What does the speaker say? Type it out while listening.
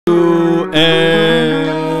2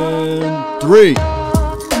 and 3.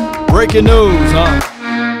 Breaking news,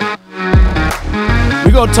 huh?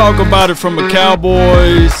 We're going to talk about it from a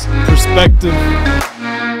Cowboys perspective.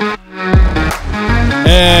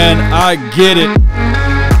 And I get it.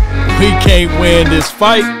 We can't win this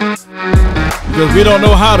fight because we don't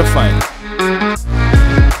know how to fight.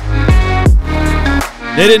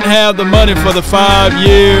 They didn't have the money for the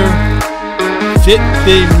 5-year,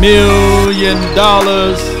 $50 million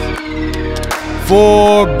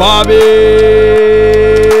for Bobby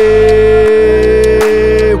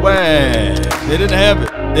Wagner. They didn't have it.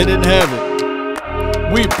 They didn't have it.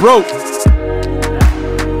 We broke.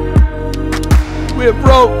 We're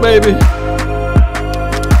broke, baby.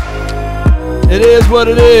 It is what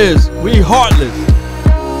it is. We heartless.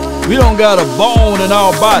 We don't got a bone in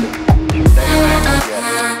our body.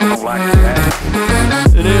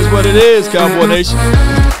 It is what it is, Cowboy Nation.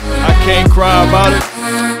 I can't cry about it.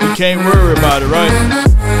 We can't worry about it, right?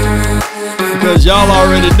 Because y'all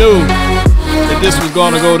already knew that this was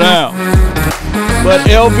going to go down. But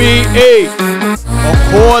LBA,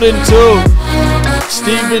 according to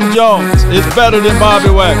Stephen Jones, is better than Bobby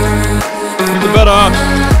Wagner. He's a better option.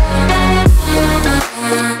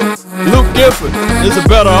 Luke Gifford is a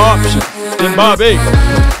better option than Bobby.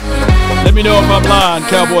 Let me know if I'm lying,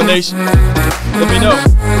 Cowboy Nation. Let me know.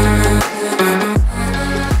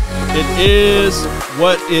 It is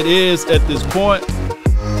what it is at this point.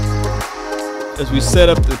 As we set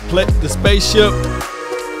up the spaceship,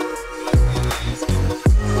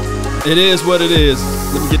 it is what it is.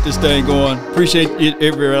 Let me get this thing going. Appreciate it,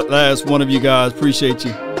 every last one of you guys. Appreciate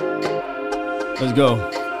you. Let's go.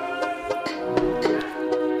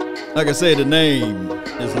 Like I say, the name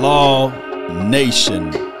is Law Nation.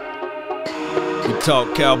 We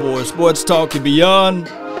talk Cowboys sports talk and beyond.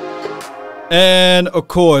 And of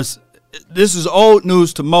course, this is old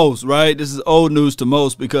news to most, right? This is old news to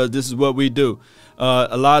most because this is what we do.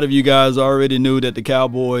 A lot of you guys already knew that the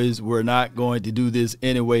Cowboys were not going to do this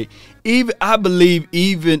anyway. I believe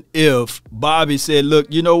even if Bobby said, look,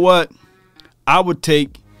 you know what? I'd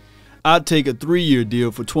take a 3-year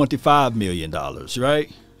deal for $25 million,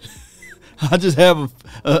 right? I just have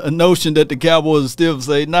a notion that the Cowboys will still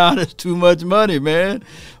say, nah, that's too much money, man.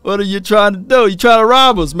 What are you trying to do? You're trying to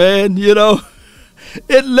rob us, man, you know?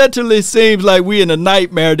 It literally seems like we're in a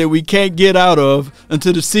nightmare that we can't get out of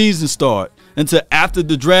until the season starts, until after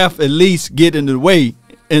the draft at least get in the way.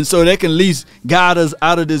 And so they can at least guide us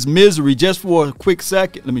out of this misery just for a quick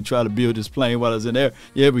second. Let me try to build this plane while I was in there.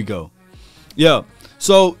 Here we go. Yeah,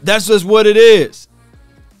 so that's just what it is.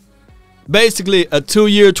 Basically, a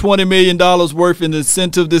 2-year, $20 million worth in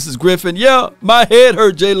incentive. This is Griffin. Yeah, my head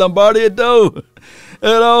hurt, Jay Lombardi. It do. You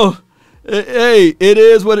know, hey, it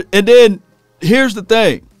is what it, and then here's the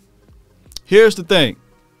thing. Here's the thing.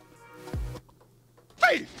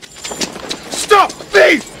 Thief! Stop!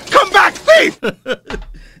 Thief! Come back, thief!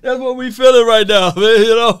 That's what we feeling right now, man.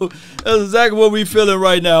 You know, that's exactly what we feeling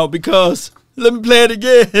right now because, let me play it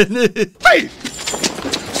again. Thief!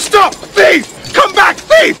 Stop! Thief! Come back,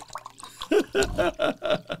 thief!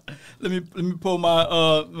 let me pull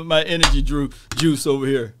my my energy juice over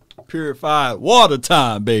here. Purified water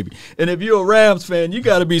time, baby. And if you're a Rams fan, you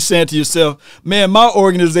got to be saying to yourself, man, my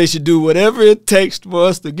organization do whatever it takes for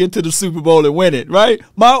us to get to the Super Bowl and win it, right?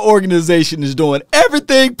 My organization is doing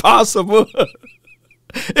everything possible.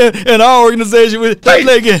 and our organization with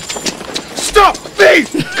again. Stop,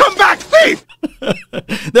 thief! Come back, thief!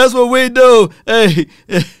 That's what we do. Hey.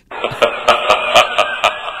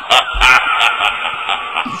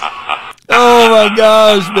 Oh my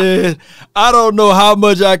gosh, man. I don't know how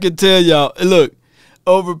much I can tell y'all. Look,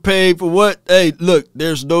 overpaid for what? Hey, look,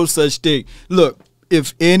 there's no such thing. Look,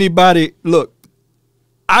 if anybody, look,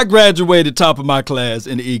 I graduated top of my class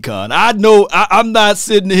in the econ. I know I'm not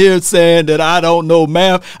sitting here saying that I don't know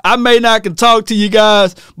math. I may not can talk to you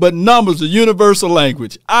guys, but numbers are universal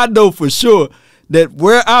language. I know for sure that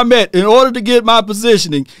where I'm at, in order to get my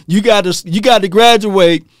positioning, you got to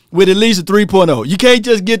graduate with at least a 3.0. You can't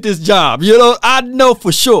just get this job. You know, I know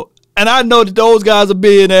for sure. And I know that those guys are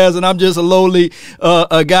billionaires and I'm just a lowly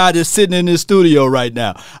a guy that's sitting in this studio right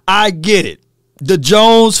now. I get it. The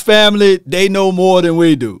Jones family, they know more than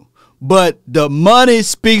we do. But the money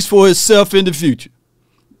speaks for itself in the future.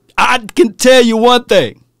 I can tell you one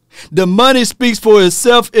thing. The money speaks for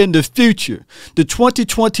itself in the future. The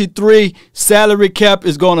 2023 salary cap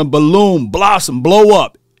is going to balloon, blossom, blow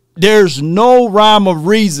up. There's no rhyme or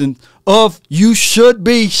reason of you should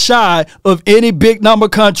be shy of any big number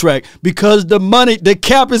contract because the money, the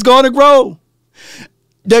cap is going to grow.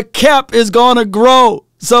 The cap is going to grow.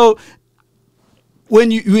 So when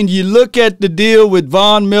you look at the deal with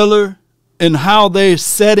Von Miller and how they're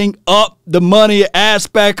setting up the money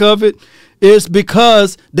aspect of it, it's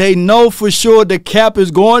because they know for sure the cap is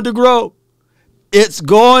going to grow. It's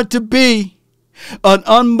going to be an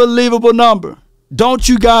unbelievable number. Don't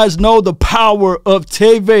you guys know the power of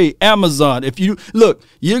TV, Amazon? If you look,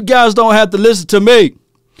 you guys don't have to listen to me,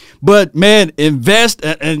 but man, invest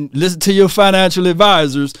and listen to your financial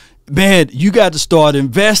advisors. Man, you got to start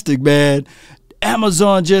investing, man.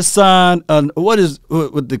 Amazon just signed what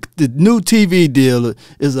the new TV deal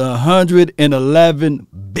is $111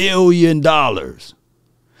 billion.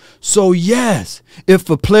 So yes, if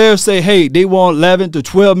a player say, hey, they want $11 to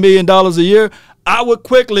 $12 million a year, I would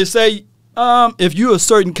quickly say, if you're a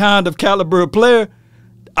certain kind of caliber of player,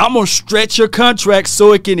 I'm gonna stretch your contract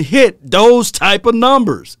so it can hit those type of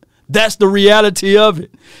numbers. That's the reality of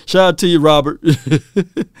it. Shout out to you, Robert.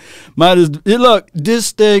 Look,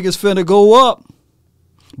 this thing is finna go up.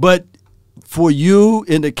 But for you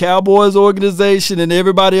in the Cowboys organization and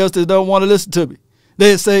everybody else that don't want to listen to me,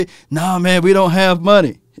 they say, nah, man, we don't have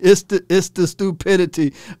money. It's the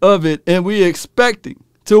stupidity of it, and we expecting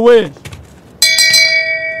to win.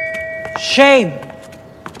 Shame.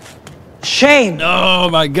 Shame. Oh,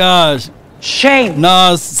 my gosh. Shame.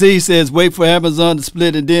 Nas C says, wait for Amazon to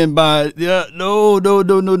split and then buy it. Yeah, no.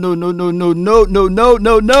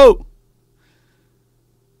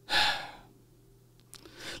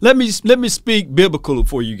 Let me speak biblical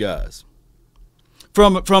for you guys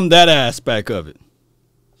from that aspect of it.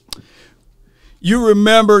 You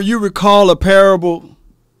recall a parable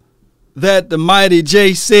that the mighty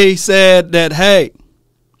JC said that, hey,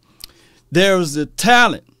 there was a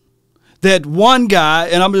talent that one guy,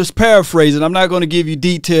 and I'm just paraphrasing, I'm not going to give you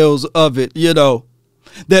details of it,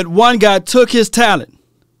 that one guy took his talent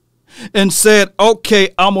and said, okay,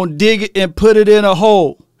 I'm going to dig it and put it in a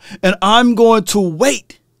hole, and I'm going to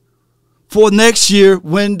wait for next year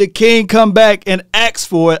when the king come back and asks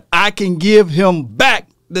for it, I can give him back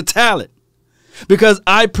the talent because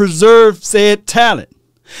I preserved said talent.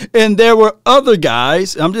 And there were other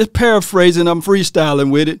guys, I'm just paraphrasing, I'm freestyling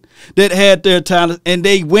with it, that had their talent and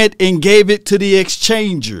they went and gave it to the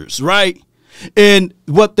exchangers, right? And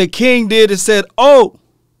what the king did is said, oh,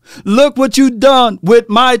 look what you done with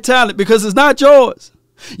my talent because it's not yours.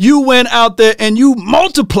 You went out there and you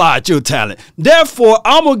multiplied your talent. Therefore,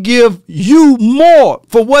 I'm going to give you more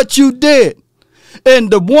for what you did.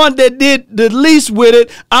 And the one that did the least with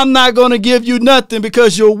it, I'm not going to give you nothing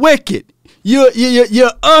because you're wicked. You're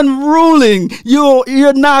unruling.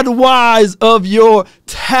 You're not wise of your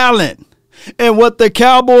talent. And what the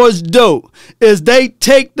Cowboys do is they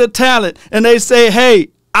take the talent and they say, hey,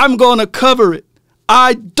 I'm going to cover it.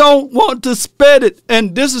 I don't want to spend it.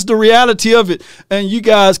 And this is the reality of it. And you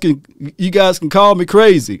guys can call me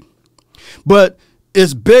crazy. But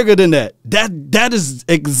it's bigger than that. That is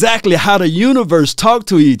exactly how the universe talk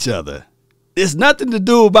to each other. It's nothing to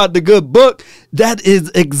do about the good book. That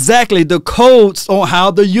is exactly the codes on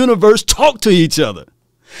how the universe talk to each other.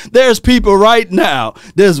 There's people right now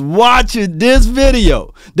that's watching this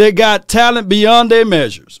video that got talent beyond their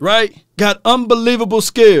measures, right? Got unbelievable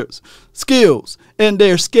skills, and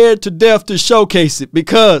they're scared to death to showcase it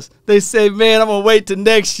because they say, man, I'm going to wait till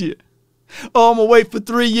next year. Oh, I'm going to wait for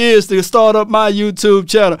 3 years to start up my YouTube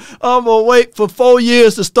channel. Oh, I'm going to wait for 4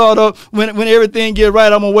 years to start up. When everything get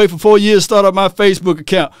right, I'm going to wait for 4 years to start up my Facebook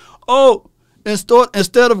account. Oh,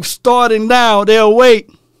 instead of starting now, they'll wait.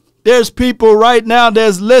 There's people right now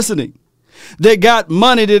that's listening. They got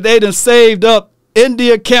money that they done saved up in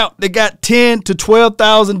the account. They got $10,000 to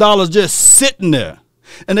 $12,000 just sitting there.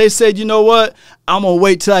 And they said, you know what? I'm going to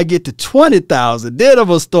wait till I get to 20,000. Then I'm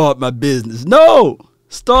going to start my business. No,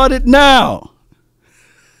 start it now.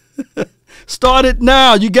 Start it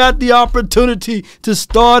now. You got the opportunity to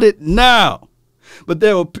start it now. But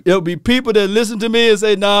there'll be people that listen to me and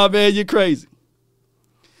say, nah, man, you're crazy.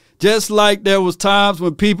 Just like there was times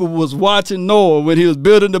when people was watching Noah when he was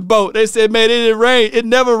building the boat. They said, man, it didn't rain. It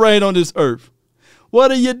never rained on this earth.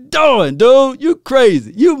 What are you doing, dude? You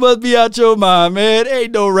crazy. You must be out your mind, man.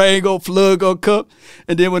 Ain't no rain gonna flood gonna come.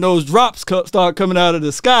 And then when those drops start coming out of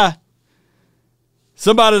the sky,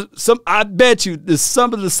 I bet you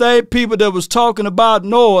some of the same people that was talking about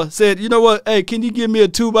Noah said, you know what? Hey, can you give me a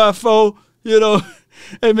 2x4?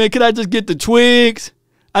 Hey, man, can I just get the twigs?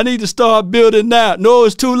 I need to start building now. No,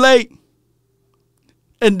 it's too late.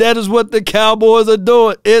 And that is what the Cowboys are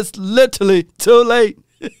doing. It's literally too late.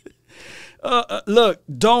 Look,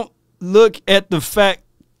 don't look at the fact.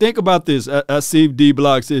 Think about this. I see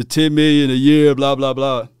D-Block says $10 million a year, blah, blah,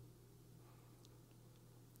 blah.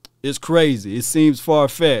 It's crazy. It seems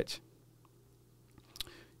far-fetched.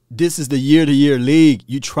 This is the year-to-year league.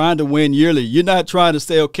 You're trying to win yearly. You're not trying to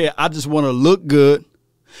say, okay, I just want to look good.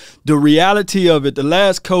 The reality of it, the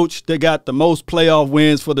last coach that got the most playoff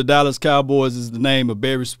wins for the Dallas Cowboys is the name of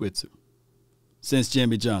Barry Switzer since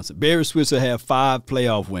Jimmy Johnson. Barry Switzer had 5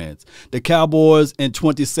 playoff wins. The Cowboys in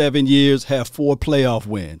 27 years have 4 playoff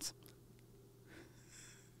wins.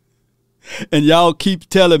 And y'all keep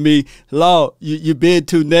telling me, Law, you're being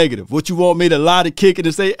too negative. What you want me to lie to kick it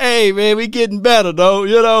and say, hey, man, we getting better, though,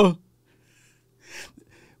 you know?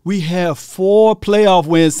 We have 4 playoff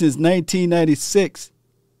wins since 1996.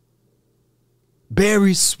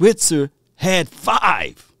 Barry Switzer had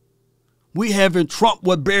 5. We haven't trumped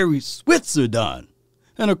what Barry Switzer done.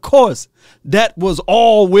 And, of course, that was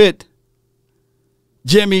all with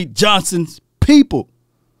Jimmy Johnson's people.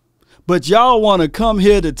 But y'all want to come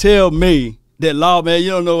here to tell me that, Law, man, you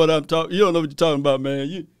don't know what I'm talking. You don't know what you're talking about,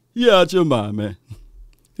 man. You out your mind, man.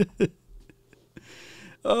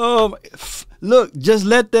 Look, just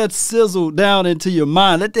let that sizzle down into your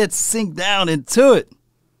mind. Let that sink down into it.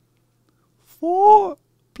 4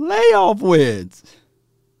 playoff wins.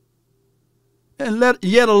 And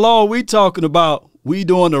yet alone we talking about we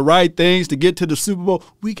doing the right things to get to the Super Bowl.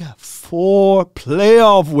 We got 4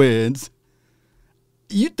 playoff wins.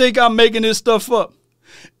 You think I'm making this stuff up?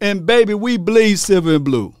 And, baby, we bleed silver and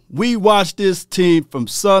blue. We watch this team from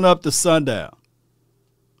sun up to sundown.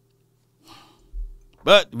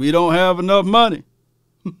 But we don't have enough money.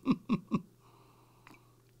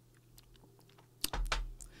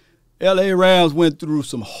 L.A. Rams went through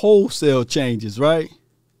some wholesale changes, right?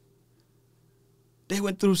 They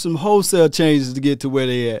went through some wholesale changes to get to where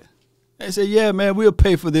they at. They said, yeah, man, we'll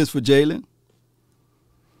pay for this for Jalen.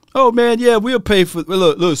 Oh, man, yeah, we'll pay for –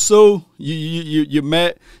 look, Sue, you're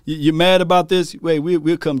mad you're mad about this? Wait,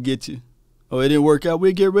 we'll come get you. Oh, it didn't work out.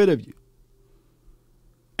 We'll get rid of you.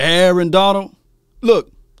 Aaron Donald.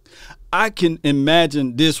 Look, I can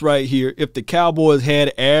imagine this right here. If the Cowboys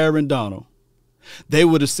had Aaron Donald, they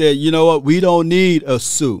would have said, you know what, we don't need a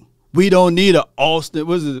Sue. We don't need a Austin.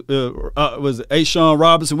 Was it Ashawn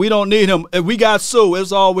Robinson? We don't need him. If we got Sue,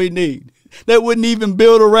 it's all we need. They wouldn't even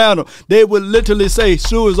build around him. They would literally say,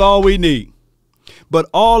 Sue is all we need. But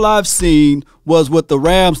all I've seen was what the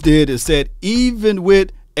Rams did is said, even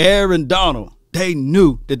with Aaron Donald, they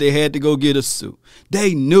knew that they had to go get a Sue.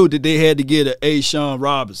 They knew that they had to get a Ashawn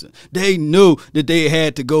Robinson. They knew that they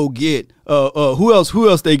had to go get who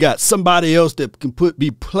else they got? Somebody else that can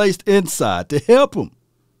be placed inside to help him.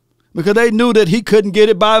 Because they knew that he couldn't get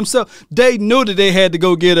it by himself. They knew that they had to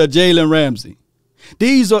go get a Jalen Ramsey.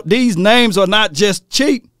 These names are not just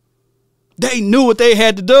cheap. They knew what they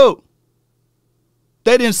had to do.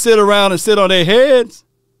 They didn't sit around and sit on their heads.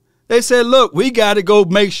 They said, look, we got to go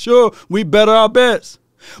make sure we better our best.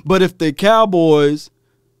 But if the Cowboys,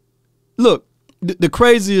 look, the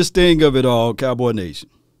craziest thing of it all, Cowboy Nation,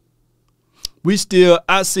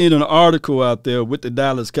 I seen an article out there with the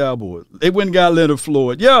Dallas Cowboys. They went and got Leonard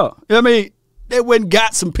Floyd. Yeah, I mean, they went and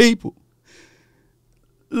got some people.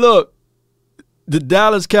 Look, the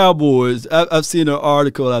Dallas Cowboys, I've seen an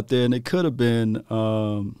article out there, and it could have been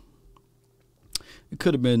the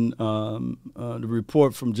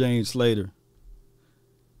report from James Slater.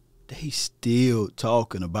 They still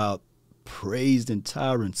talking about praising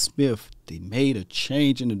Tyron Smith. They made a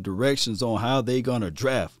change in the directions on how they gonna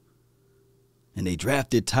draft. And they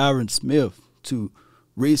drafted Tyron Smith to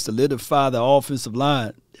re-solidify the offensive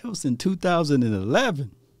line. That was in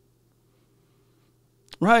 2011.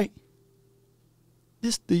 Right?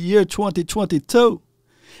 This is the year 2022.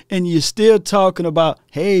 And you're still talking about,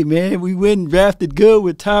 hey, man, we went and drafted good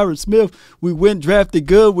with Tyron Smith. We went and drafted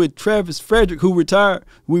good with Travis Frederick, who retired.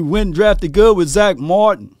 We went and drafted good with Zach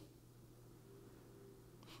Martin.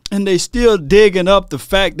 And they still digging up the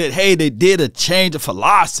fact that, hey, they did a change of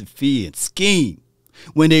philosophy and scheme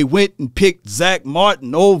when they went and picked Zach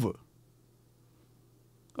Martin over.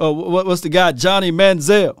 Oh, what's the guy? Johnny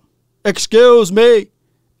Manziel. Excuse me.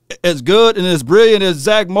 As good and as brilliant as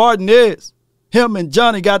Zach Martin is, him and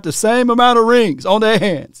Johnny got the same amount of rings on their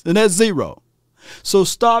hands, and that's 0. So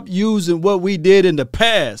stop using what we did in the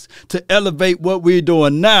past to elevate what we're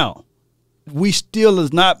doing now. We still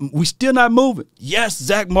not moving. Yes,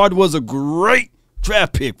 Zach Martin was a great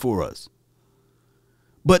draft pick for us.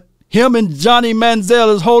 But him and Johnny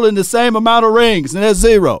Manziel is holding the same amount of rings, and that's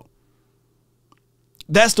 0.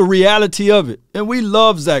 That's the reality of it. And we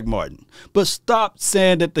love Zach Martin. But stop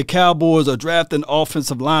saying that the Cowboys are drafting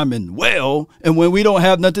offensive linemen well, and when we don't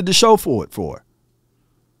have nothing to show for it for.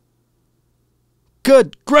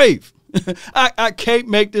 Good grief. I can't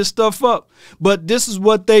make this stuff up. But this is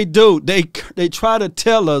what they do. They try to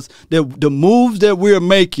tell us that the moves that we're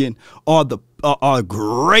making are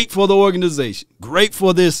great for the organization, great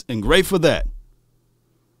for this and great for that.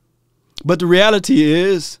 But the reality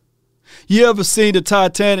is, you ever seen the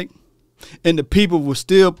Titanic and the people were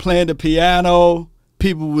still playing the piano,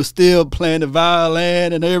 people were still playing the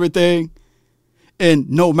violin and everything, and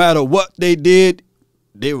no matter what they did,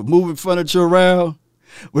 they were moving furniture around.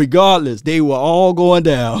 Regardless, they were all going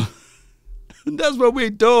down. That's what we're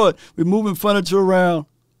doing. We're moving furniture around.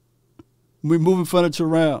 We're moving furniture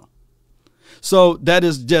around. So that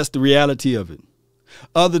is just the reality of it.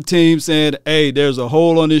 Other teams saying, hey, there's a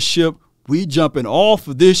hole on this ship. We jumping off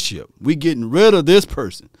of this ship. We getting rid of this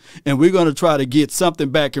person. And we're going to try to get something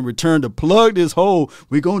back in return to plug this hole.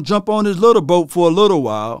 We're going to jump on this little boat for a little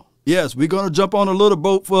while. Yes, we're going to jump on a little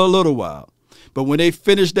boat for a little while. But when they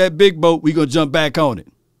finish that big boat, we're going to jump back on it.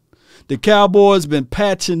 The Cowboys been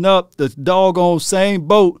patching up the doggone same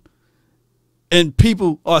boat, and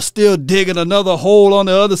people are still digging another hole on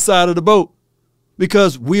the other side of the boat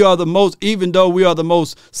because we are the most, even though we are the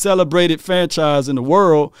most celebrated franchise in the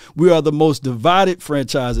world, we are the most divided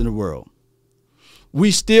franchise in the world.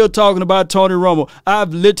 We still talking about Tony Romo.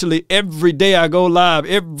 I've literally, every day I go live,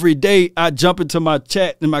 every day I jump into my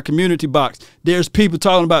chat in my community box. There's people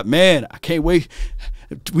talking about, man, I can't wait.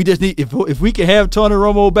 We just need, if we can have Tony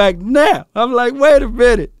Romo back now. I'm like, wait a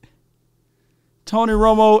minute. Tony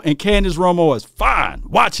Romo and Candace Romo is fine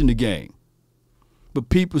watching the game. But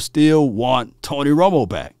people still want Tony Romo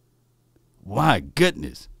back. My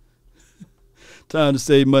goodness. Time to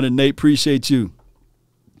save money, Nate. Appreciate you.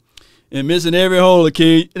 And missing every hole,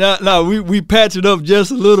 King. Now we patch it up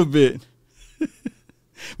just a little bit.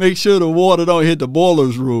 Make sure the water don't hit the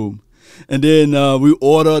boiler's room. And then we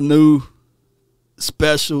order a new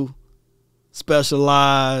specialized,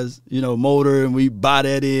 motor, and we buy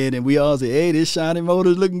that in, and we all say, hey, this shiny motor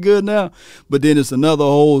is looking good now. But then it's another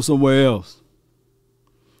hole somewhere else.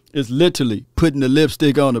 It's literally putting the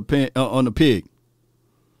lipstick on the pig.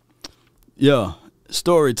 Yeah.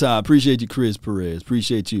 Story time. Appreciate you, Chris Perez.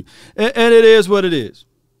 Appreciate you. And it is what it is.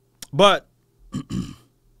 But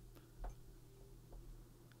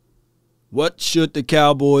what should the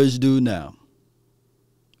Cowboys do now?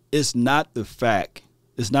 It's not the fact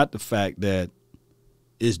that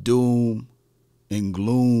it's doom and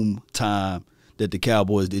gloom time that the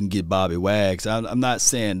Cowboys didn't get Bobby Wags. I'm not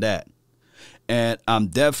saying that. And I'm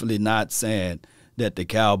definitely not saying that the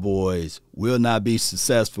Cowboys will not be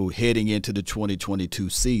successful heading into the 2022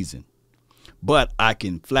 season. But I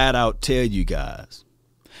can flat out tell you guys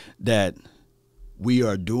that we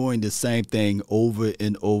are doing the same thing over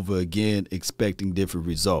and over again, expecting different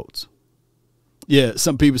results. Yeah,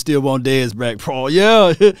 some people still want Dez back, Paul.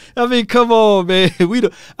 Yeah, I mean, come on, man.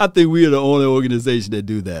 I think we are the only organization that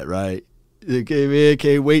do that, right? Okay, man,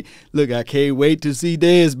 can't wait. Look, I can't wait to see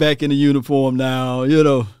Dez back in the uniform now,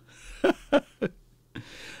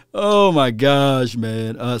 Oh, my gosh,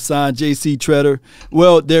 man. Signed J.C. Treader.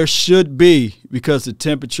 Well, there should be, because the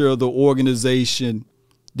temperature of the organization,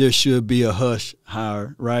 there should be a hush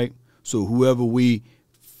hire, right? So whoever we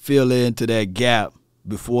fill into that gap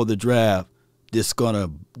before the draft, this going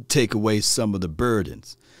to take away some of the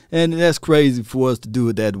burdens. And that's crazy for us to do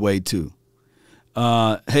it that way, too.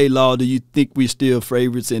 Hey, Law, do you think we're still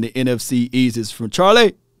favorites in the NFC East? It's from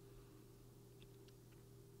Charlie.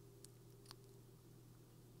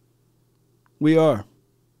 We are.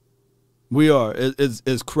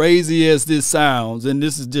 As crazy as this sounds, and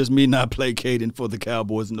this is just me not placating for the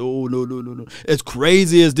Cowboys. No. As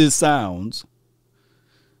crazy as this sounds,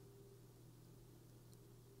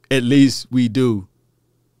 at least we do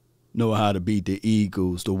know how to beat the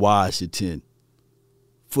Eagles, the Washington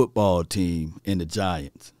football team, and the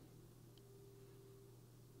Giants.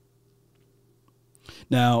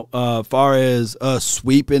 Now, far as us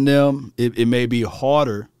sweeping them, it may be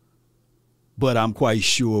harder, but I'm quite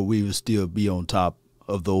sure we will still be on top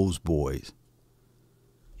of those boys.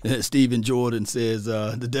 Stephen Jordan says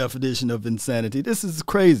the definition of insanity. This is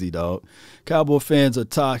crazy, dog. Cowboy fans are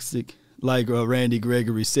toxic. Like Randy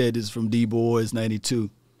Gregory said, this is from D-Boys 92.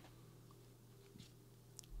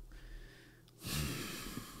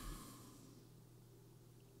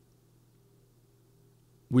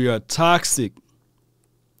 We are toxic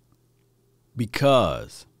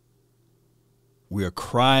because we are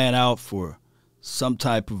crying out for some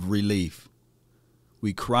type of relief.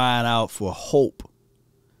 We crying out for hope.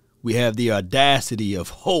 We have the audacity of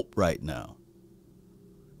hope right now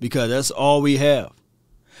because that's all we have.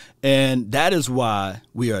 And that is why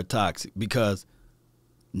we are toxic, because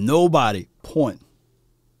nobody point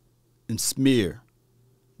and smear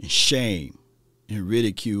and shame and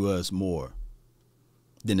ridicule us more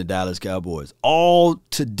than the Dallas Cowboys. All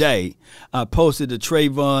today, I posted the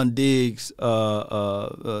Trayvon Diggs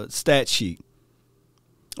stat sheet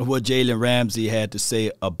of what Jalen Ramsey had to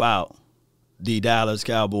say about the Dallas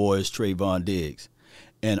Cowboys, Trayvon Diggs.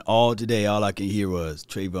 And all today, all I can hear was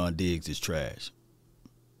Trayvon Diggs is trash.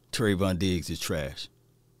 Trayvon Diggs is trash.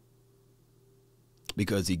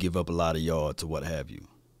 Because he give up a lot of yards or what have you.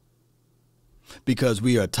 Because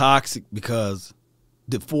we are toxic, because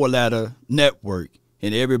the four-letter network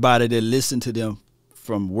and everybody that listen to them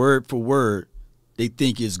from word for word, they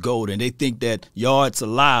think it's gold. And they think that yards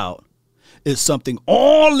allowed is something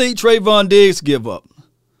only Trayvon Diggs give up.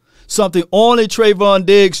 Something only Trayvon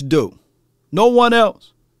Diggs do. No one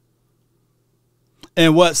else.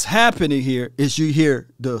 And what's happening here is you hear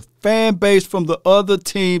the fan base from the other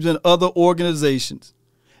teams and other organizations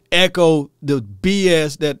echo the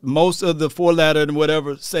BS that most of the four-letter and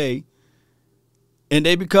whatever say, and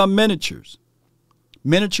they become miniatures.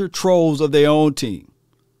 Miniature trolls of their own team.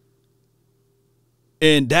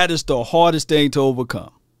 And that is the hardest thing to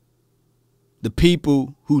overcome. The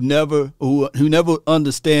people who never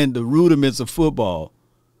understand the rudiments of football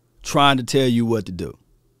trying to tell you what to do.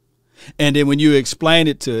 And then when you explain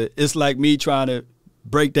it to it, it's like me trying to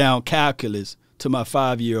break down calculus to my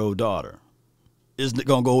 5-year-old daughter. It's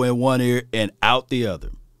going to go in one ear and out the other.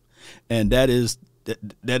 And that is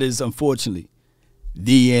unfortunately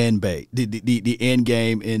the end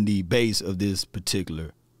game and the base of this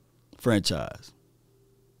particular franchise.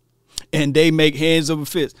 And they make hands over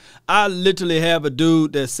fists. I literally have a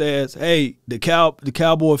dude that says, hey, the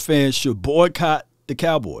Cowboy fans should boycott the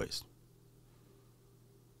Cowboys.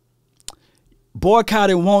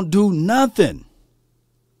 Boycotting won't do nothing.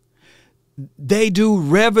 They do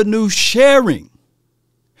revenue sharing.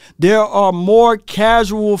 There are more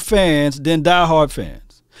casual fans than diehard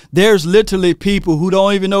fans. There's literally people who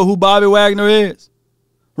don't even know who Bobby Wagner is,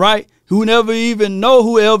 right? Who never even know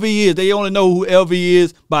who LV is. They only know who LV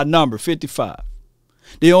is by number, 55.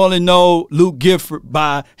 They only know Luke Gifford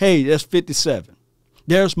by, hey, that's 57.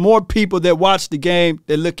 There's more people that watch the game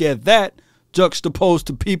that look at that juxtaposed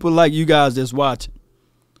to people like you guys that's watching.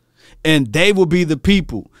 And they will be the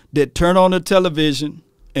people that turn on the television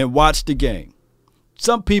and watch the game.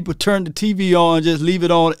 Some people turn the TV on and just leave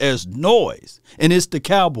it on as noise. And it's the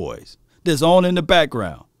Cowboys that's on in the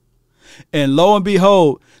background. And lo and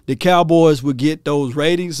behold, the Cowboys will get those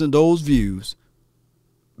ratings and those views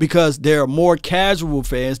because there are more casual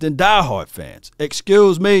fans than diehard fans.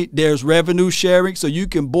 Excuse me, there's revenue sharing, so you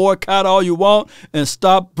can boycott all you want and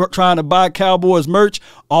stop trying to buy Cowboys merch.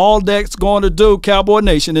 All that's going to do, Cowboy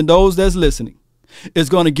Nation and those that's listening, is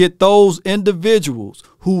going to get those individuals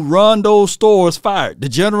who run those stores fired. The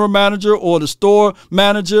general manager or the store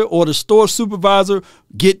manager or the store supervisor,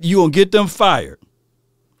 you gonna get them fired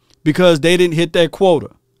because they didn't hit that quota.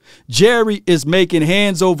 Jerry is making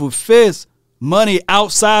hands over fists money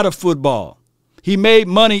outside of football. He made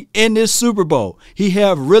money in this Super Bowl. He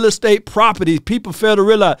have real estate properties. People fail to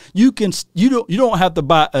realize you don't have to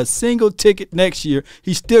buy a single ticket next year.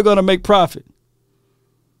 He's still gonna make profit.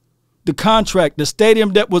 The contract, the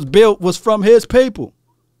stadium that was built was from his people.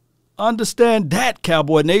 Understand that,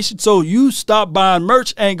 Cowboy Nation. So you stop buying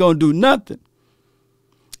merch ain't going to do nothing.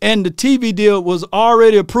 And the TV deal was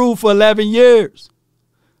already approved for 11 years.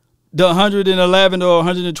 The $111 or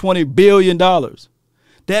 $120 billion.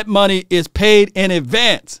 That money is paid in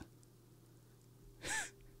advance.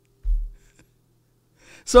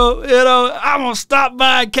 So, I'm going to stop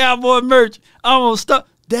buying Cowboy merch. I'm going to stop.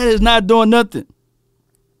 That is not doing nothing.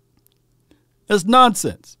 That's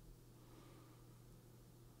nonsense.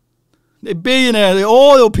 They're billionaires. They're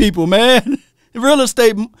oil people, man. They're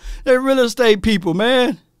real estate people,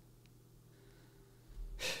 man.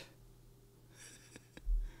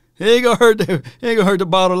 It ain't gonna hurt the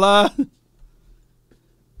bottom line.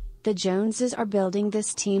 The Joneses are building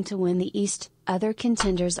this team to win the East. Other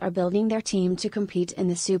contenders are building their team to compete in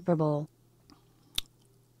the Super Bowl.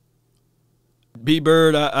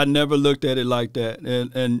 B-Bird, I never looked at it like that.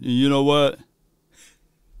 And you know what?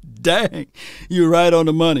 Dang, you're right on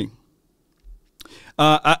the money.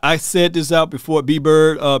 I said this out before.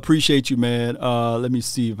 B-Bird, appreciate you, man. Let me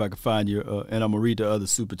see if I can find you, and I'm going to read the other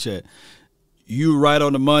super chat. You right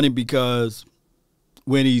on the money because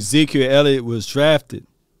when Ezekiel Elliott was drafted,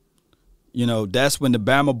 that's when the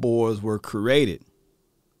Bama Boys were created.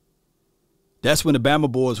 That's when the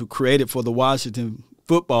Bama Boys were created for the Washington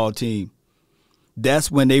football team. That's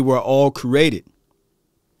when they were all created.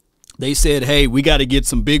 They said, hey, we got to get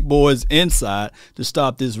some big boys inside to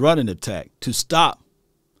stop this running attack, to stop.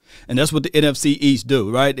 And that's what the NFC East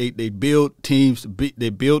do, right? They build teams. They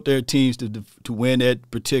build their teams to win that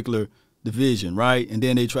particular division, right? And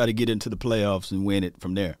then they try to get into the playoffs and win it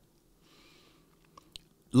from there.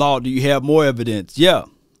 Law, do you have more evidence? Yeah.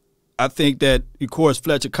 I think that, of course,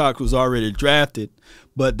 Fletcher Cox was already drafted,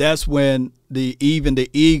 but that's when even the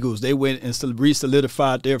Eagles, they went and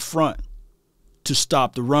re-solidified their front to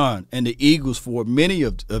stop the run. And the Eagles, for many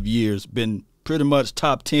of years, been pretty much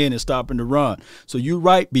top 10 in stopping the run. So you're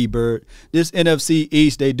right, B-Bird. This NFC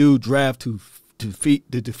East, they do draft to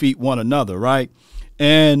defeat one another, right?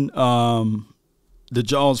 And the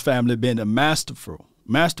Jones family been masterful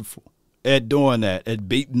at doing that, at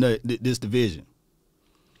beating this division.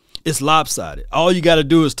 It's lopsided. All you got to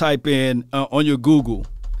do is type in on your Google,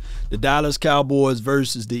 the Dallas Cowboys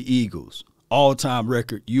versus the Eagles. All-time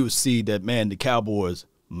record, you'll see that, man, the Cowboys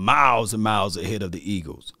miles and miles ahead of the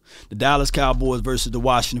Eagles. The Dallas Cowboys versus the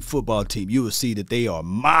Washington football team, you will see that they are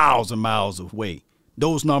miles and miles away.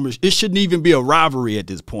 Those numbers, it shouldn't even be a rivalry at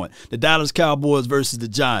this point. The Dallas Cowboys versus the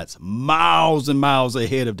Giants, miles and miles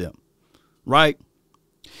ahead of them, right?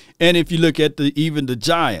 And if you look at even the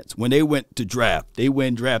Giants, when they went to draft, they went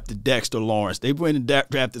and drafted Dexter Lawrence. They went and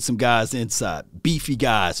drafted some guys inside, beefy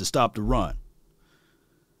guys to stop the run.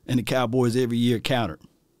 And the Cowboys every year countered.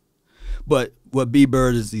 But what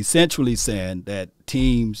B-Bird is essentially saying, that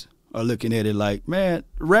teams are looking at it like, man,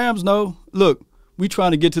 Rams know, look, we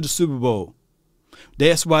trying to get to the Super Bowl.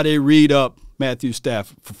 That's why they read up Matthew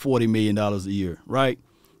Stafford for $40 million a year, right?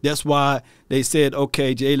 That's why they said,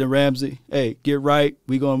 okay, Jalen Ramsey, hey, get right.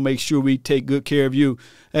 We're going to make sure we take good care of you.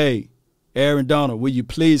 Hey, Aaron Donald, will you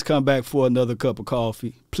please come back for another cup of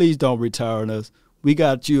coffee? Please don't retire on us. We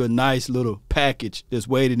got you a nice little package that's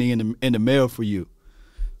waiting in the mail for you.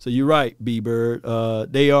 So you're right,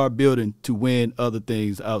 B-Bird. They are building to win other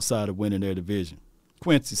things outside of winning their division.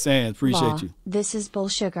 Quincy Sands, appreciate you. This is bull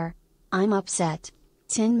sugar. I'm upset.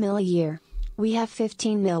 10 mil a year. We have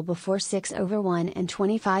 15 mil before 6/1 and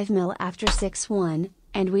 25 mil after 6/1,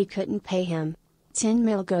 and we couldn't pay him. 10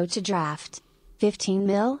 mil go to draft. 15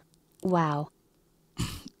 mil? Wow.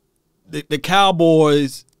 The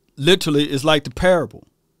Cowboys literally is like the parable.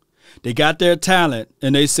 They got their talent,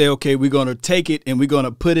 and they say, okay, we're going to take it and we're going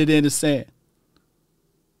to put it in the sand.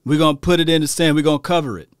 We're going to put it in the sand. We're going to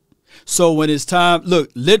cover it. So when it's time,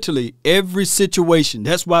 look, literally every situation,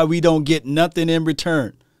 that's why we don't get nothing in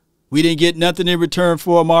return. We didn't get nothing in return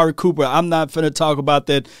for Amari Cooper. I'm not finna talk about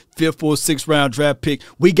that 5th or 6th round draft pick.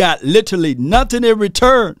 We got literally nothing in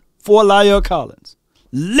return for La'el Collins.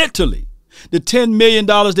 Literally. The $10 million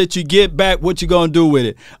that you get back, what you going to do with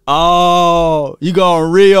it? Oh, you going to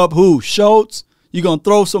re-up who? Schultz? You going to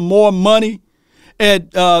throw some more money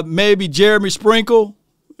at maybe Jeremy Sprinkle?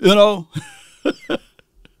 You know?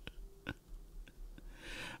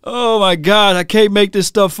 Oh, my God. I can't make this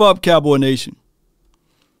stuff up, Cowboy Nation.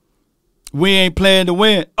 We ain't playing to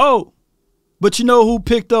win. Oh, but you know who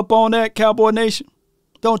picked up on that, Cowboy Nation?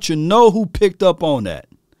 Don't you know who picked up on that?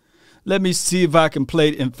 Let me see if I can play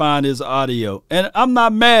it and find his audio. And I'm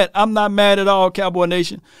not mad. I'm not mad at all, Cowboy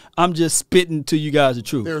Nation. I'm just spitting to you guys the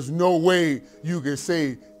truth. There's no way you can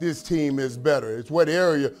say this team is better. It's what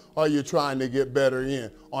area are you trying to get better in?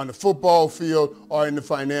 On the football field or in the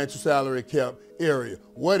financial salary cap area?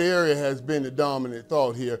 What area has been the dominant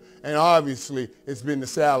thought here? And obviously, it's been the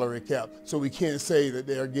salary cap. So we can't say that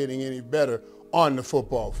they're getting any better on the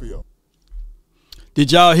football field.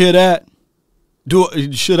 Did y'all hear that?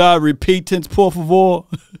 Should I repeat this, por favor?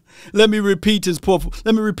 Let me repeat this, por favor.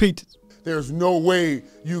 Let me repeat this. There's no way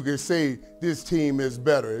you can say this team is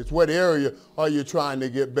better. It's what area are you trying to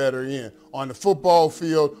get better in? On the football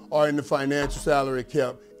field or in the financial salary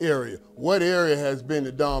cap area? What area has been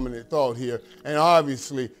the dominant thought here? And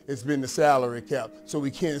obviously, it's been the salary cap. So we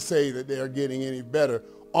can't say that they're getting any better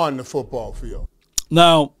on the football field.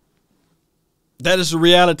 Now, that is the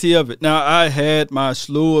reality of it. Now, I had my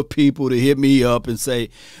slew of people to hit me up and say,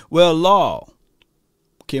 well, Law,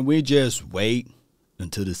 can we just wait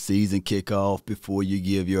until the season kickoff before you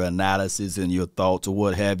give your analysis and your thoughts or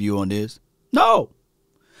what have you on this? No.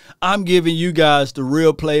 I'm giving you guys the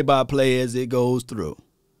real play-by-play as it goes through.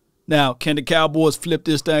 Now, can the Cowboys flip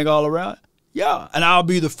this thing all around? Yeah, and I'll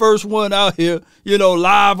be the first one out here, you know,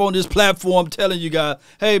 live on this platform telling you guys,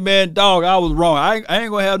 hey, man, dog, I was wrong. I ain't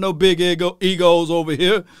going to have no big egos over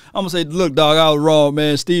here. I'm going to say, look, dog, I was wrong,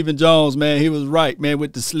 man. Stephen Jones, man, he was right, man,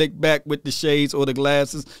 with the slick back, with the shades or the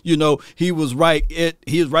glasses. You know, he was right.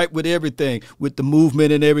 He was right with everything, with the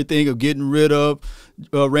movement and everything of getting rid of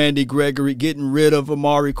Randy Gregory, getting rid of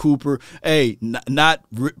Amari Cooper. Hey, not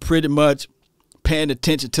pretty much paying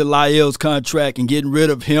attention to La'el's contract and getting rid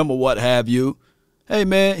of him or what have you. Hey,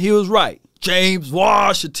 man, he was right. James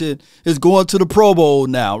Washington is going to the Pro Bowl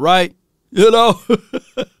now, right? You know?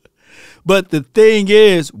 But the thing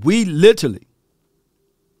is, we literally,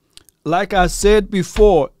 like I said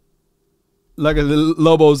before, like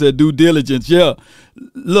Lobo said, due diligence. Yeah.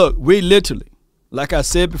 Look, we literally, like I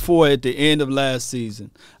said before at the end of last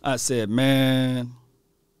season, I said, man,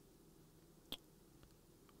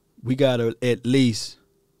 we got to at least,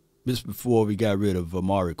 just before we got rid of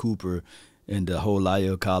Amari Cooper and the whole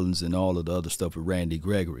Lyle Collins and all of the other stuff with Randy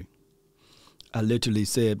Gregory, I literally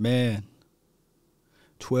said, man,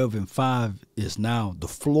 12-5 is now the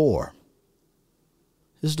floor.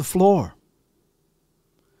 It's the floor.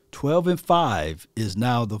 12-5 is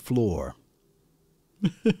now the floor.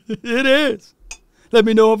 It is. Let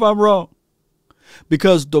me know if I'm wrong.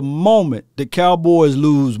 Because the moment the Cowboys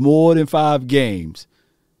lose more than 5 games,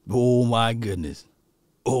 oh my goodness,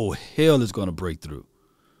 oh hell is going to break through.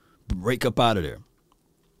 Break up out of there.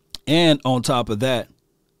 And on top of that,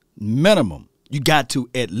 minimum, you got to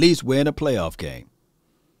at least win a playoff game.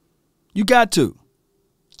 You got to.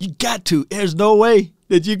 You got to. There's no way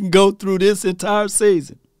that you can go through this entire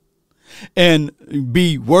season and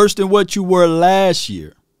be worse than what you were last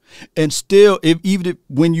year. And still, even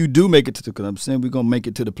when you do make it to the, because I'm saying we're going to make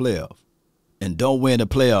it to the playoff and don't win a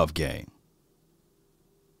playoff game.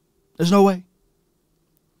 There's no way.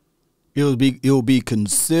 It will be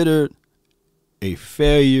considered a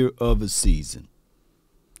failure of a season.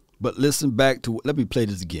 But listen back to, let me play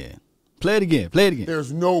this again. Play it again. Play it again.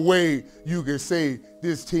 There's no way you can say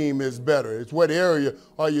this team is better. It's what area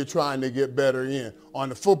are you trying to get better in? On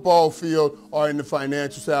the football field or in the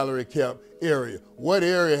financial salary cap area? What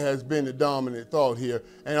area has been the dominant thought here?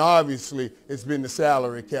 And obviously, it's been the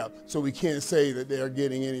salary cap. So we can't say that they're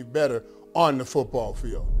getting any better on the football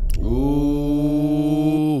field.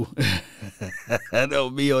 Ooh. That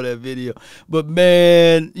was me on that video. But,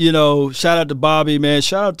 man, you know, shout out to Bobby, man.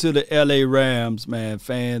 Shout out to the L.A. Rams, man,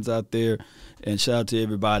 fans out there. And shout out to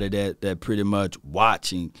everybody that pretty much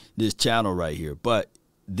watching this channel right here. But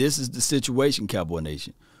this is the situation, Cowboy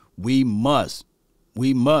Nation. We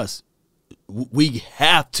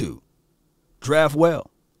have to draft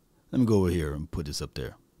well. Let me go over here and put this up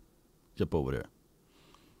there. Jump over there.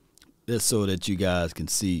 That's so that you guys can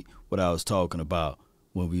see what I was talking about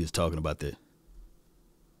when we was talking about that.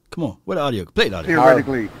 Come on, what audio? Play the audio.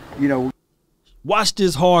 Theoretically, you know. Watch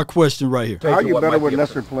this hard question right here. How are you better with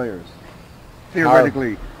lesser players?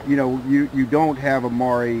 Theoretically, you know, you don't have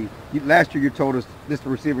Amari. Last year you told us this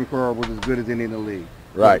receiving core was as good as any in the league.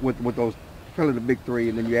 Right. With those, probably the big 3,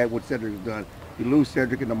 and then you add what Cedric's done. You lose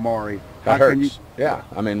Cedric and Amari. That hurts. Yeah,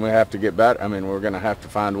 I mean, we have to get better. I mean, we're going to have to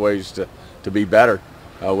find ways to be better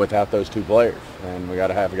without those 2 players. And we got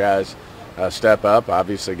to have guys step up.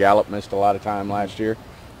 Obviously, Gallup missed a lot of time last year.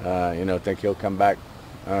 You know, I think he'll come back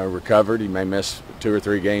recovered. He may miss 2 or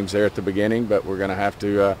 3 games there at the beginning, but we're going to have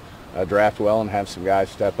to draft well and have some guys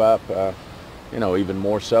step up, you know, even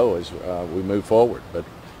more so as we move forward. But,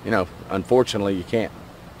 you know, unfortunately, you can't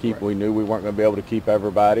keep. Right. We knew we weren't going to be able to keep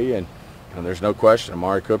everybody, and there's no question.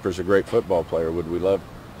 Amari Cooper's a great football player. Would we love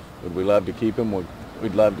to keep him?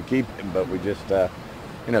 We'd love to keep him, but we just,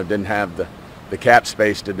 you know, didn't have the cap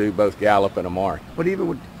space to do both Gallup and Amari. But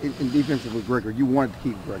even in defense with Gregory, you wanted to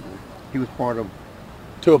keep Gregory. He was part of.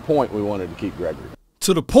 To a point, we wanted to keep Gregory.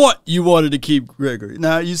 To the point, you wanted to keep Gregory.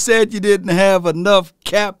 Now, you said you didn't have enough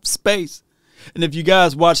cap space. And if you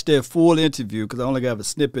guys watched that full interview, because I only got a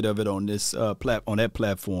snippet of it on this on that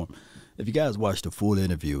platform, if you guys watched the full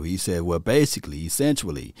interview, he said, well, basically,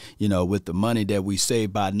 essentially, you know, with the money that we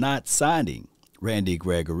saved by not signing Randy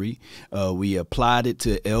Gregory, we applied it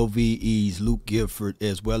to LVE's Luke Gifford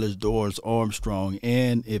as well as Doris Armstrong.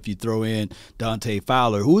 And if you throw in Dante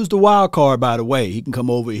Fowler, who is the wild card, by the way, he can come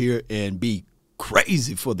over here and be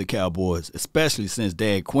crazy for the Cowboys, especially since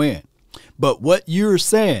Dan Quinn. But what you're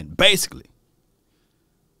saying, basically,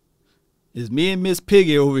 is me and Miss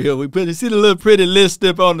Piggy over here. We see the little pretty list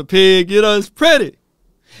up on the pig. You know, it's pretty.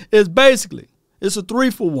 It's basically, it's a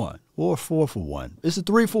 3-for-1 or a 4-for-1. It's a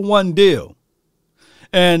 3-for-1 deal.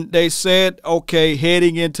 And they said, okay,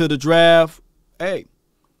 heading into the draft, hey,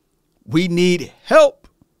 we need help.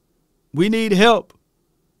 We need help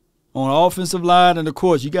on offensive line. And, of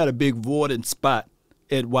course, you got a big voiding spot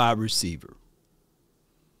at wide receiver.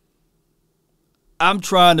 I'm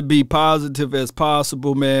trying to be positive as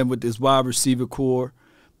possible, man, with this wide receiver core.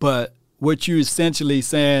 But what you're essentially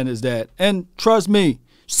saying is that, and trust me,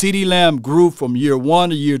 CeeDee Lamb grew from year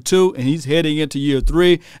 1 to year 2, and he's heading into year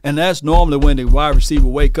 3, and that's normally when the wide receiver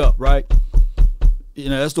wake up, right? You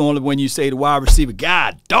know, that's normally when you say the wide receiver,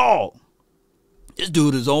 God, dog, this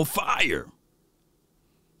dude is on fire.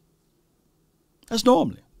 That's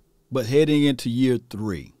normally. But heading into year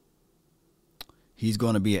 3, he's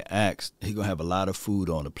going to be asked, he's going to have a lot of food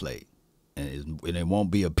on the plate. And it won't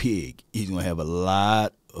be a pig. He's going to have a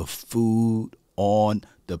lot of food on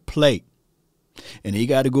the plate. And he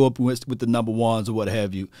got to go up with the number ones or what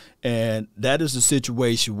have you. And that is a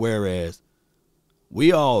situation whereas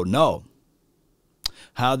we all know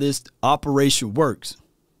how this operation works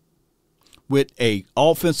with a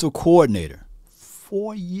offensive coordinator.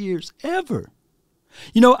 4 years ever.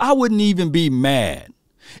 You know, I wouldn't even be mad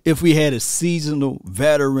if we had a seasonal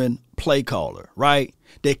veteran play caller, right?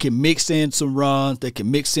 That can mix in some runs, that can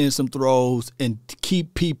mix in some throws and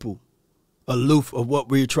keep people aloof of what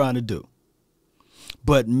we're trying to do.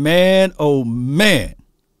 But man, oh man,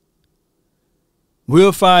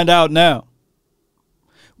 we'll find out now.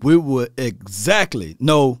 We will exactly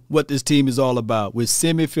know what this team is all about with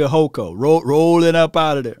Simi Fehoko rolling up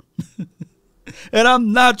out of there. And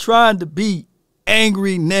I'm not trying to be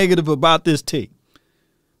angry, negative about this team.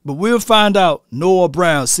 But we'll find out Noah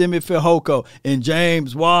Brown, Simi Fehoko, and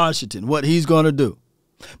James Washington, what he's going to do.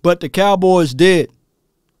 But the Cowboys did.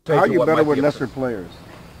 How are you better with lesser players?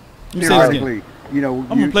 Theoretically, you know,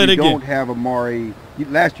 you don't have Amari.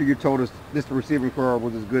 Last year you told us this receiving core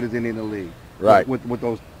was as good as any in the league. Right. With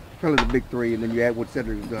those, probably the big three, and then you add what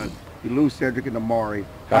Cedric has done. You lose Cedric and Amari.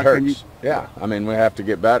 That hurts. Yeah. I mean, we have to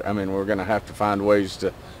get better. I mean, we're going to have to find ways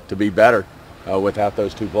to be better without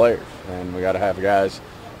those two players. And we got to have guys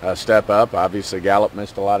step up. Obviously, Gallup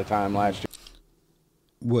missed a lot of time last year.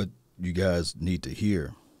 What you guys need to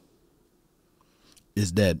hear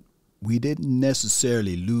is that we didn't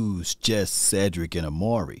necessarily lose just Cedric and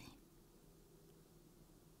Amari.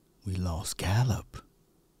 We lost Gallup.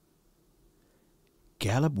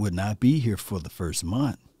 Gallup would not be here for the first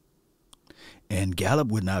month. And Gallup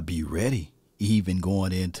would not be ready even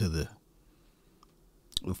going into the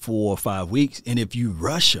 4 or 5 weeks. And if you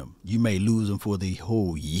rush him, you may lose him for the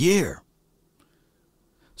whole year.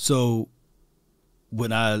 So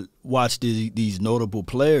when I watch these notable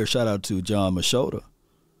players, shout out to John Machota,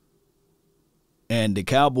 and the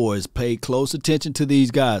Cowboys pay close attention to these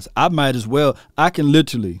guys. I might as well. I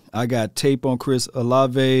got tape on Chris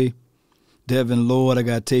Olave, Devin Lloyd, I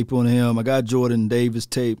got tape on him. I got Jordan Davis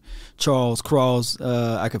tape. Charles Cross,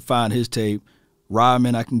 I can find his tape.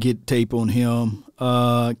 Ryman, I can get tape on him.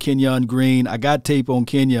 Kenyon Green, I got tape on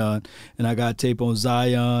Kenyon, and I got tape on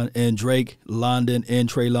Zion and Drake London and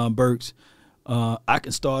Treylon Burks. I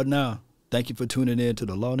can start now. Thank you for tuning in to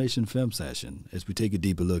the Law Nation Film Session as we take a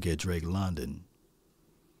deeper look at Drake London.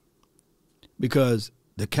 Because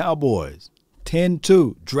the Cowboys tend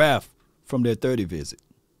to draft from their 30 visit.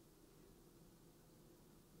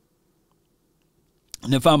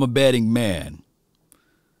 And if I'm a betting man,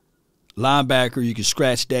 linebacker, you can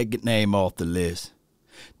scratch that name off the list.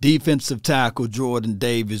 Defensive tackle, Jordan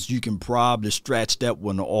Davis, you can probably scratch that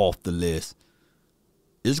one off the list.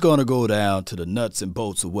 It's going to go down to the nuts and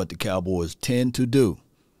bolts of what the Cowboys tend to do.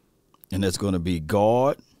 And that's going to be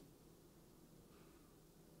guard,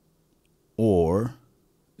 or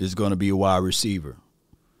it's going to be a wide receiver.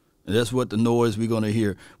 And that's what the noise we're going to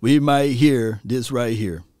hear. We might hear this right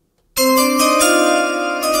here.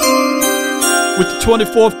 With the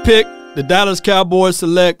 24th pick, the Dallas Cowboys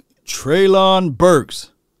select Treylon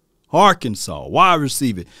Burks, Arkansas, wide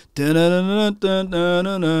receiver. That's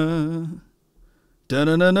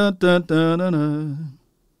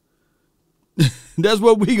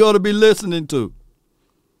what we're going to be listening to.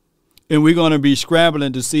 And we're going to be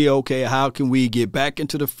scrambling to see, okay, how can we get back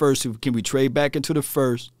into the first? Can we trade back into the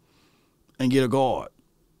first and get a guard?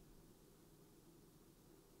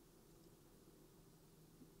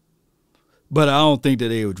 But I don't think that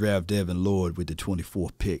they would draft Devin Lloyd with the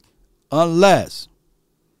 24th pick. Unless,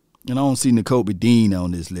 and I don't see Nakobe Dean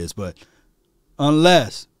on this list, but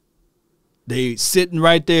unless they sitting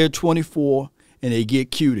right there at 24 and they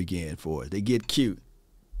get cute again for it. They get cute.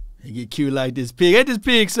 They get cute like this pig. Ain't this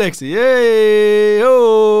pig sexy? Hey,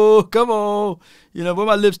 oh, come on. You know, where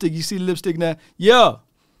my lipstick? You see the lipstick now? Yeah.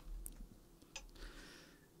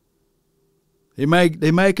 They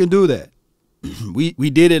might can do that. We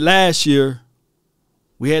did it last year.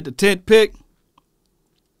 We had the 10th pick,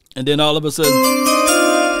 and then all of a sudden,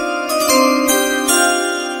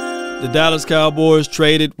 the Dallas Cowboys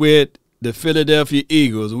traded with the Philadelphia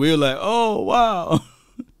Eagles. And we were like, oh, wow.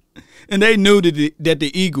 And they knew that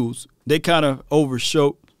the Eagles, they kind of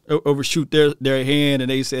overshoot their hand,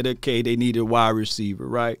 and they said, okay, they needed a wide receiver,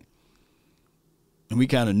 right? And we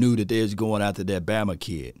kind of knew that they was going after that Bama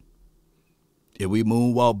kid. And we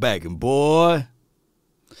moonwalked back. And, boy,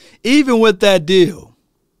 even with that deal,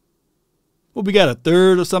 we got a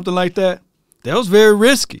third or something like that? That was very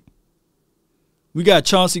risky. We got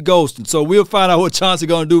Chauncey ghosting, so we'll find out what Chauncey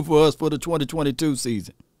going to do for us for the 2022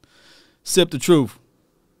 season. Sip the truth.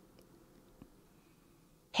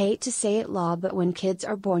 Hate to say it, Law, but when kids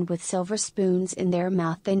are born with silver spoons in their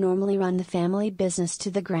mouth, they normally run the family business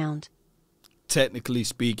to the ground. Technically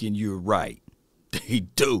speaking, you're right. They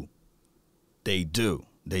do. They do.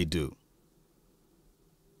 They do.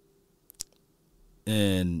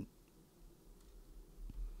 And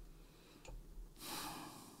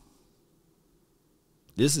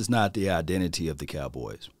this is not the identity of the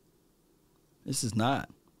Cowboys. This is not.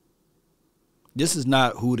 This is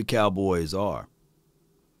not who the Cowboys are.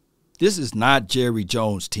 This is not Jerry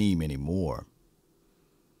Jones' team anymore.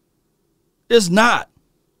 It's not.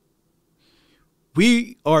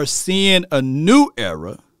 We are seeing a new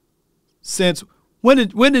era since when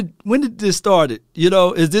did this started? You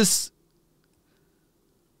know, is this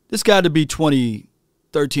got to be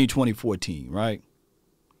 2013, 2014, right?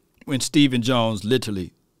 When Stephen Jones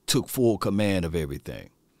literally took full command of everything.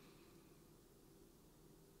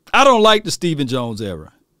 I don't like the Stephen Jones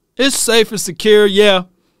era. It's safe and secure, yeah.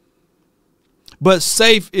 But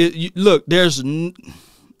safe is, look, there's,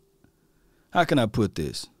 how can I put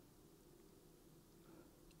this?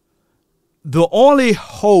 The only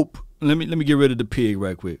hope, let me get rid of the pig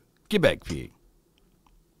right quick. Get back, pig.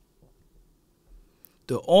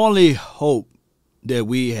 The only hope that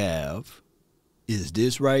we have is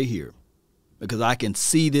this right here, because I can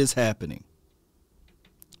see this happening.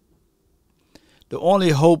 The only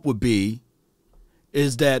hope would be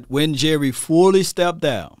is that when Jerry fully stepped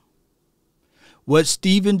down, what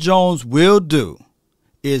Stephen Jones will do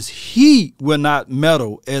is he will not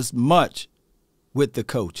meddle as much with the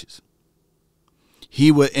coaches.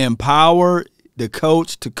 He will empower the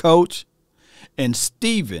coach to coach, and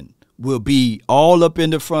Stephen will be all up in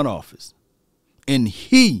the front office. And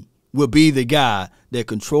he will be the guy that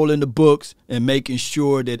controlling the books and making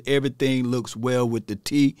sure that everything looks well with the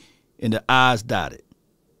T and the I's dotted.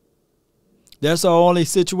 That's our only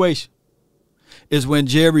situation, is when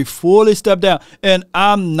Jerry fully stepped down. And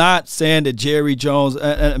I'm not saying that Jerry Jones,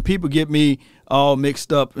 and people get me all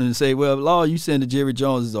mixed up and say, well, Law, you saying that Jerry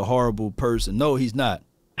Jones is a horrible person. No, he's not.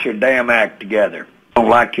 Get your damn act together. I don't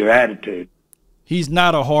like your attitude. He's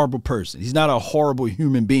not a horrible person. He's not a horrible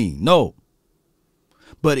human being. No.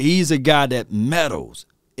 But he's a guy that meddles,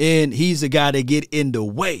 and he's a guy that get in the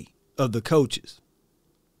way of the coaches.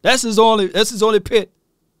 That's his only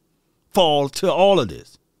pitfall to all of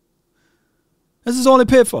this. That's his only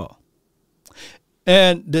pitfall.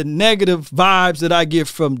 And the negative vibes that I get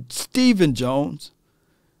from Stephen Jones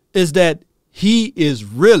is that he is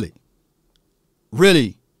really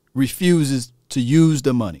refuses to use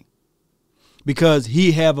the money, because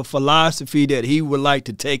he have a philosophy that he would like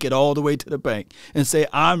to take it all the way to the bank and say,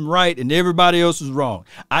 I'm right and everybody else is wrong.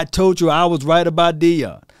 I told you I was right about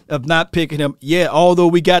Deion of not picking him. Yeah, although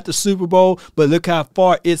we got the Super Bowl, but look how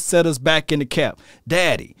far it set us back in the cap.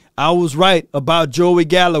 Daddy, I was right about Joey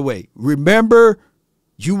Galloway. Remember,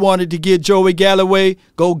 you wanted to get Joey Galloway,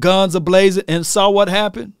 go guns a-blazing, and saw what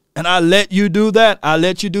happened? And I let you do that. I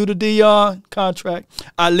let you do the Deion contract.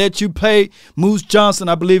 I let you pay Moose Johnson,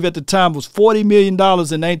 I believe at the time, was $40 million in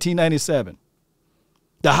 1997.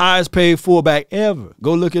 The highest paid fullback ever.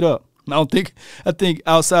 Go look it up. I think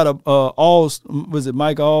outside of was it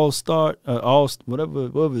Mike Allstar?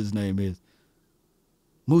 Whatever his name is.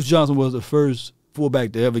 Moose Johnson was the first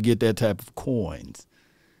fullback to ever get that type of coins.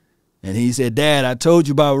 And he said, Dad, I told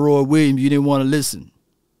you about Roy Williams. You didn't want to listen.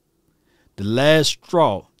 The last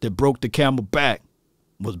straw that broke the camel back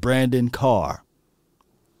was Brandon Carr.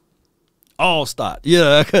 All-star.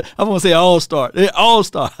 Yeah, I want to say all-star.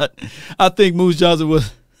 All-star. I think Moose Johnson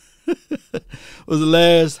was was the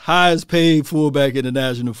last highest paid fullback in the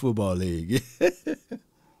National Football League.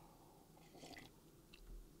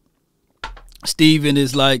 Steven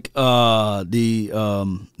is like the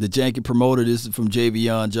janky promoter. This is from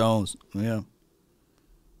Javion Jones. Yeah.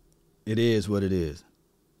 It is what it is.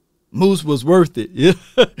 Moose was worth it. Yeah,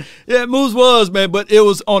 yeah, Moose was, man, but it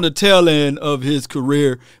was on the tail end of his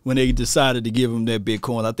career when they decided to give him that big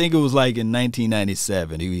coin. I think it was like in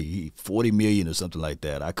 1997, he $40 million or something like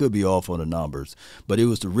that. I could be off on the numbers, but it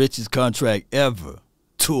was the richest contract ever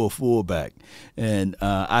to a fullback. And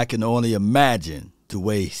I can only imagine the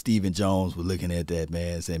way Stephen Jones was looking at that,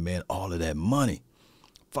 man, saying, man, all of that money.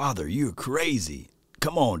 Father, you're crazy.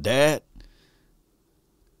 Come on, Dad.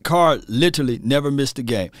 Carr literally never missed a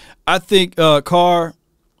game. I think Carr,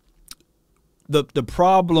 the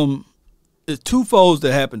problem is twofold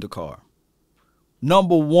that happened to Carr.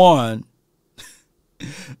 Number one,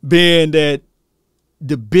 being that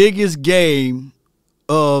the biggest game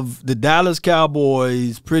of the Dallas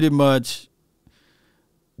Cowboys pretty much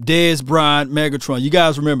Dez Bryant, Megatron. You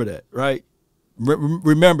guys remember that, right?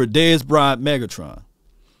 Remember Dez Bryant, Megatron.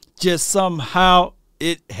 Just somehow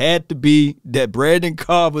it had to be that Brandon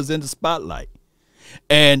Carr was in the spotlight.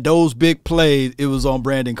 And those big plays, it was on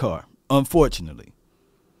Brandon Carr, unfortunately.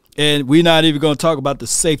 And we're not even going to talk about the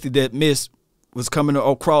safety that missed was coming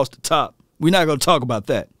across the top. We're not going to talk about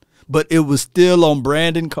that. But it was still on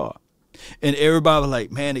Brandon Carr. And everybody was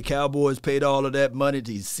like, man, the Cowboys paid all of that money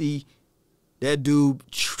to see that dude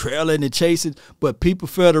trailing and chasing. But people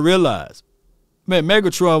fail to realize, man,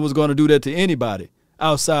 Megatron was going to do that to anybody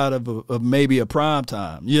outside of maybe a prime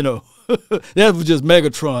time. You know, that was just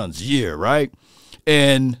Megatron's year, right?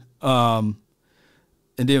 And then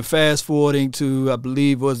fast forwarding to, I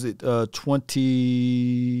believe, was it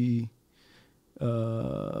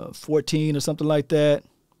 2014 or something like that?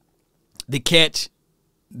 The catch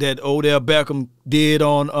that Odell Beckham did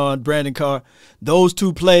on Brandon Carr, those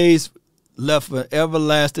two plays left an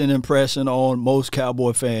everlasting impression on most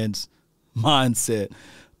Cowboy fans' mindset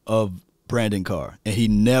of Brandon Carr, and he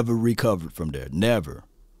never recovered from there, never.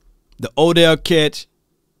 The Odell catch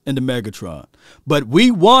and the Megatron. But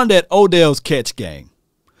we won that Odell's catch game.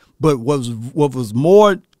 But what was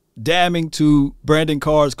more damning to Brandon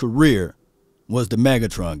Carr's career was the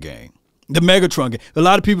Megatron game. The Megatron game. A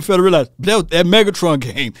lot of people fail to realize that Megatron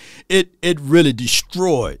game, it really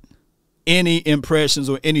destroyed any impressions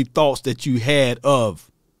or any thoughts that you had of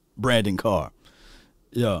Brandon Carr.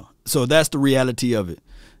 Yeah. So that's the reality of it.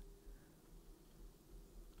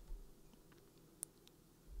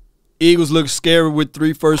 Eagles look scary with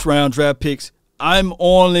 3 first-round draft picks. I'm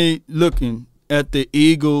only looking at the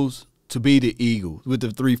Eagles to be the Eagles with the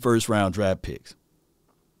 3 first-round draft picks.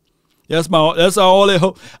 That's all they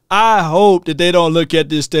hope. I hope that they don't look at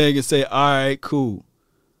this thing and say, all right, cool.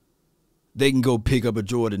 They can go pick up a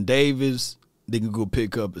Jordan Davis. They can go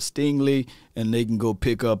pick up a Stingley. And they can go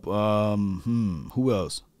pick up, who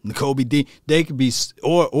else? N'Kobe Dean. They could be,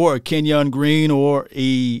 or a Kenyon Green, or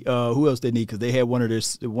who else they need, because they had one of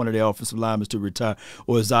their offensive linemen to retire,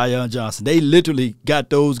 or Zion Johnson. They literally got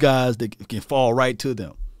those guys that can fall right to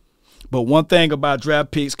them. But one thing about draft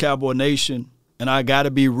picks, Cowboy Nation, and I got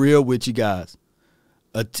to be real with you guys.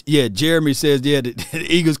 Jeremy says, the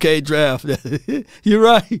Eagles can't draft. You're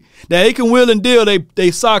right. Now, they can wheel and deal they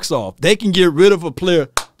socks off. They can get rid of a player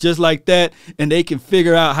just like that, and they can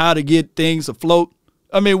figure out how to get things afloat.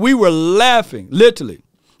 I mean, we were laughing, literally.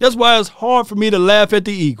 That's why it's hard for me to laugh at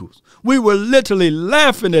the Eagles. We were literally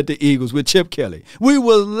laughing at the Eagles with Chip Kelly. We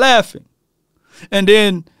were laughing. And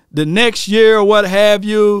then the next year or what have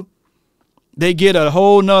you, they get a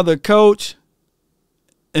whole nother coach.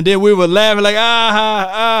 And then we were laughing like,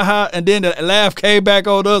 and then the laugh came back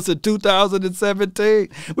on us in 2017.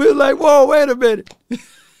 We were like, whoa, wait a minute.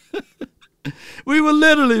 We were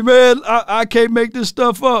literally, man, I can't make this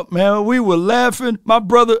stuff up, man. We were laughing. My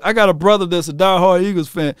brother, I got a brother that's a diehard Eagles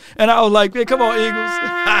fan. And I was like, hey, come on, Eagles.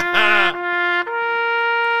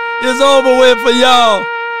 It's over with for y'all.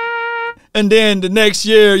 And then the next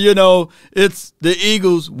year, it's the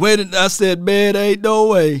Eagles winning. I said, man, ain't no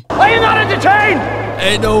way. Are you not entertained?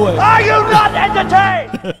 Ain't no way. Are you not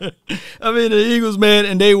entertained? I mean, the Eagles, man,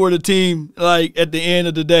 and they were the team, like, at the end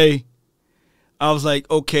of the day, I was like,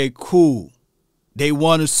 okay, cool. They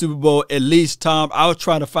won a Super Bowl. At least Tom, I was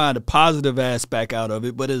trying to find a positive aspect out of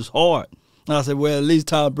it, but it's hard. And I said, well, at least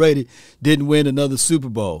Tom Brady didn't win another Super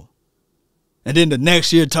Bowl. And then the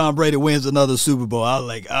next year, Tom Brady wins another Super Bowl. I was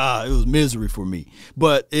like, it was misery for me.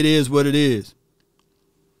 But it is what it is.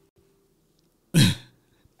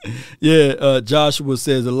 Joshua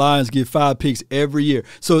says the Lions get 5 picks every year.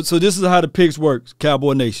 So this is how the picks works,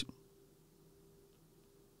 Cowboy Nation.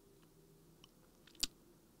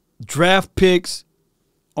 Draft picks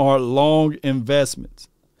are long investments.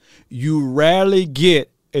 You rarely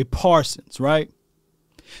get a Parsons, right?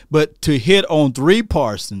 But to hit on 3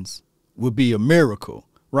 Parsons would be a miracle,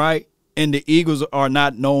 right? And the Eagles are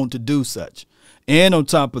not known to do such. And on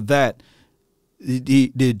top of that,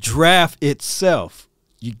 the draft itself,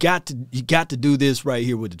 you got to do this right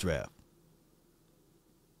here with the draft.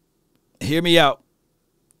 Hear me out.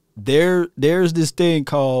 There's this thing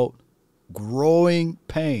called growing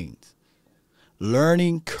pains,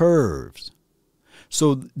 learning curves.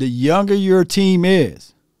 So the younger your team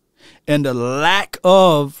is, and the lack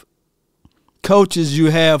of coaches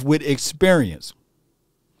you have with experience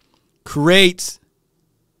creates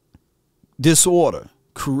disorder,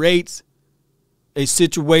 creates a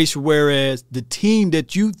situation whereas the team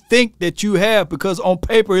that you think that you have, because on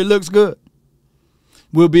paper it looks good,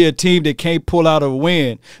 will be a team that can't pull out a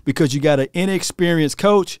win because you got an inexperienced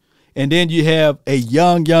coach and then you have a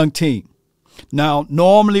young team. Now,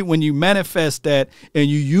 normally when you manifest that and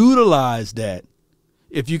you utilize that,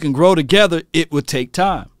 if you can grow together, it would take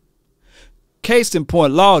time. Case in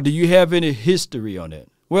point, Law, do you have any history on that?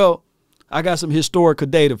 Well, I got some historical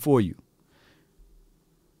data for you.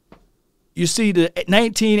 You see, the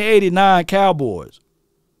 1989 Cowboys,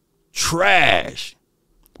 trash,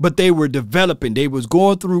 but they were developing. They was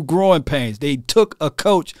going through growing pains. They took a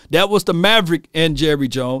coach. That was the Maverick and Jerry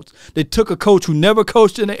Jones. They took a coach who never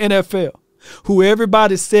coached in the NFL, who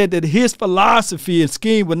everybody said that his philosophy and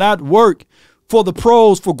scheme would not work for the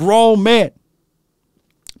pros, for grown men.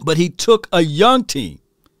 But he took a young team,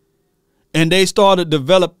 and they started to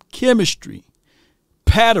develop chemistry,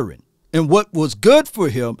 pattern. And what was good for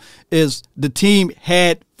him is the team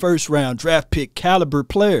had first-round draft pick caliber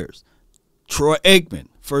players. Troy Aikman,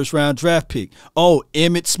 first-round draft pick. Oh,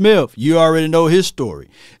 Emmitt Smith, you already know his story.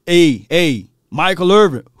 Michael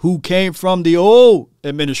Irvin, who came from the old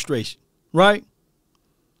administration, right?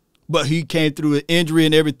 But he came through an injury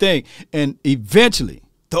and everything. And eventually,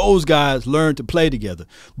 those guys learned to play together.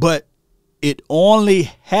 But it only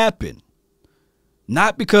happened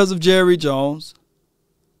not because of Jerry Jones.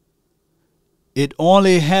 It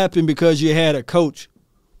only happened because you had a coach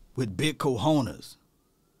with big cojones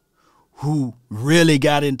who really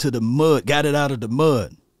got into the mud, got it out of the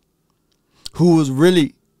mud, who was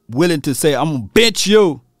really willing to say, I'm going to bench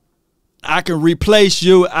you. I can replace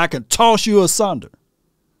you. I can toss you asunder.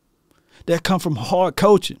 That come from hard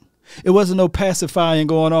coaching. It wasn't no pacifying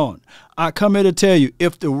going on. I come here to tell you,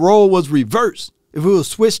 if the role was reversed, if it was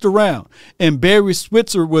switched around, and Barry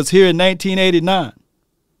Switzer was here in 1989,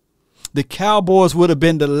 the Cowboys would have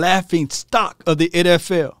been the laughing stock of the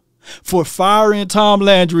NFL for firing Tom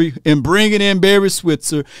Landry and bringing in Barry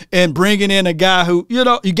Switzer and bringing in a guy who,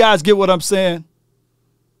 you guys get what I'm saying?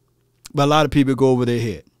 But a lot of people go over their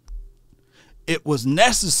head. It was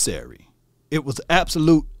necessary. It was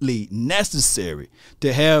absolutely necessary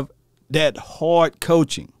to have that hard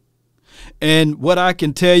coaching. And what I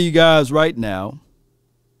can tell you guys right now,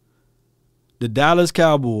 the Dallas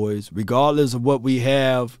Cowboys, regardless of what we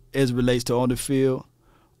have as it relates to on the field,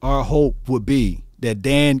 our hope would be that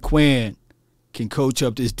Dan Quinn can coach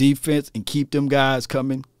up this defense and keep them guys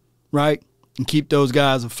coming, right? And keep those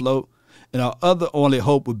guys afloat. And our other only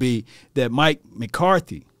hope would be that Mike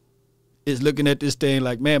McCarthy is looking at this thing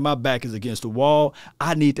like, man, my back is against the wall.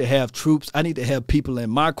 I need to have troops. I need to have people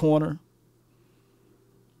in my corner.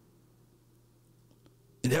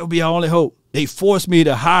 And that would be our only hope. They forced me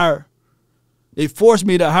to hire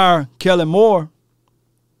Kellen Moore.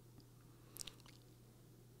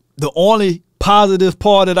 The only positive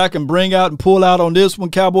part that I can bring out and pull out on this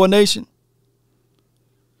one, Cowboy Nation,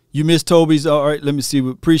 you missed Toby's. All right, let me see.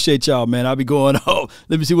 Appreciate y'all, man. I'll be going off.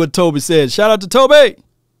 Let me see what Toby said. Shout out to Toby.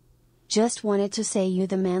 Just wanted to say you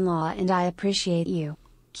the man, Law, and I appreciate you.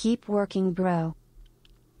 Keep working, bro.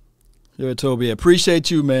 Yeah, Toby, I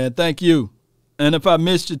appreciate you, man. Thank you. And if I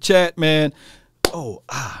missed your chat, man,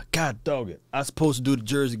 God dog it. I'm supposed to do the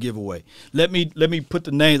jersey giveaway. Let me put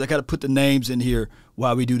the names. I got to put the names in here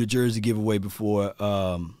while we do the jersey giveaway before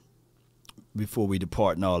we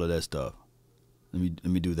depart and all of that stuff. Let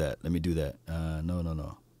me do that.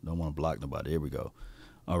 No. Don't want to block nobody. Here we go.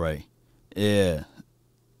 All right. Yeah.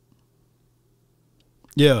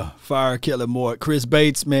 Yeah, fire Kellen Moore. Chris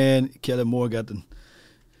Bates, man. Kellen Moore got the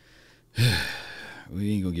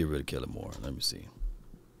we ain't gonna get rid of Kellen Moore. Let me see.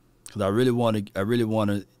 Because I really want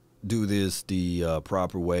to do this the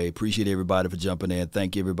proper way. Appreciate everybody for jumping in.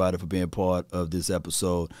 Thank everybody for being part of this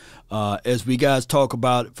episode. As we guys talk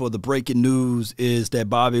about, for the breaking news is that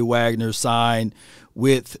Bobby Wagner signed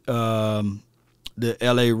with the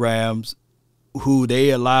LA Rams, who they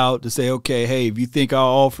allowed to say, okay, hey, if you think our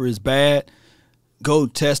offer is bad, go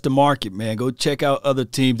test the market, man. Go check out other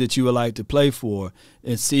teams that you would like to play for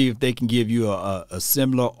and see if they can give you a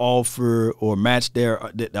similar offer or match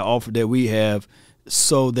the offer that we have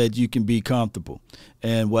so that you can be comfortable.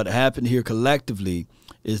 And what happened here collectively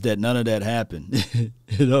is that none of that happened.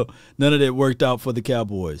 None of that worked out for the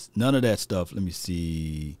Cowboys. None of that stuff. Let me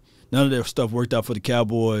see. None of that stuff worked out for the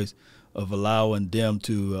Cowboys of allowing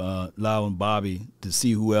Bobby to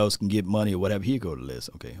see who else can get money or whatever. Here go the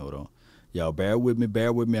list. Okay, hold on. Y'all bear with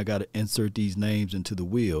me. I got to insert these names into the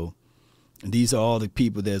wheel. And these are all the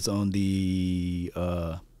people that's on the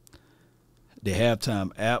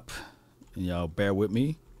halftime app. And y'all bear with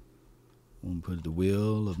me. I'm going to put the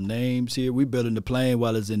wheel of names here. We're building the plane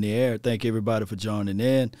while it's in the air. Thank everybody for joining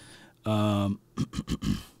in. Here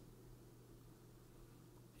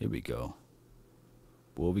we go.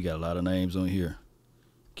 Boy, we got a lot of names on here.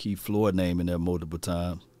 Keith Floyd name in there multiple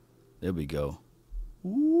times. There we go.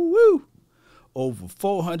 Woo! over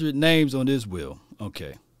 400 names on this wheel.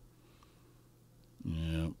 Okay.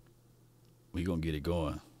 Yeah. We're going to get it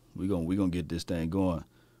going. We're gonna get this thing going.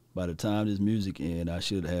 By the time this music ends, I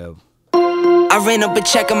should have. I ran up a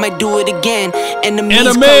check, I might do it again. Enemies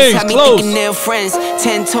close, have me close. thinking they're friends.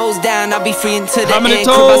 10 toes down, I'll be free until the How many end.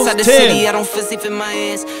 toes? Crib outside the 10. city, I don't feel safe in my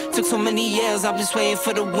hands. Took so many years, I'm just waiting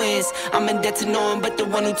for the wins. I'm in debt to no one but the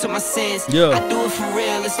one who took my sins. Yeah. I do it for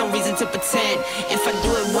real, there's no reason to pretend. If I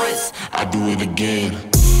do it once, I do it again.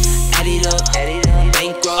 Add it up,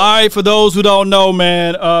 bankroll. All right, for those who don't know,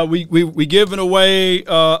 man, we giving away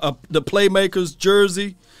the Playmakers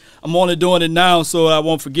jersey. I'm only doing it now so I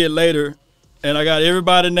won't forget later. And I got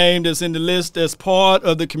everybody named that's in the list that's part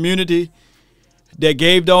of the community that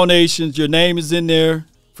gave donations. Your name is in there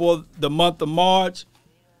for the month of March.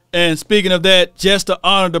 And speaking of that, just to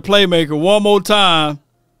honor the Playmaker one more time,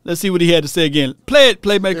 let's see what he had to say again. Play it,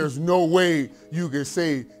 Playmaker. There's no way you can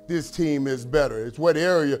say this team is better. It's what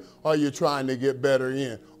area are you trying to get better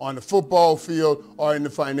in? On the football field or in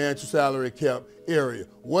the financial salary cap area?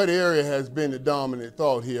 What area has been the dominant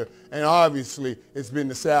thought here? And obviously, it's been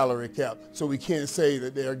the salary cap. So we can't say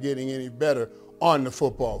that they're getting any better on the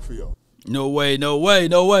football field. No way, no way,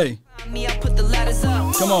 no way. Me, I put the ladders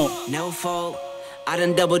up. Come on. No fault. I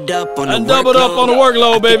done doubled up on the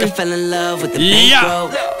workload, baby. I fell in love with the Yeah. bankroll.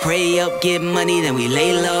 Pray up, get money, then we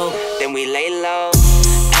lay low.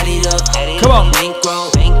 Add it up. Come on. Bankroll.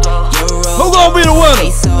 Euro. Who gonna be the winner?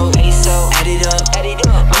 Peso. Add it up.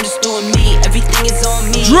 I'm just doing me. Everything is on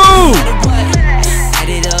me. Drew. No matter what. Add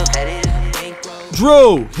it up. Bankroll.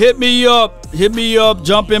 Drew, hit me up,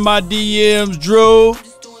 jump in my DMs, Drew.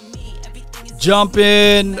 Jump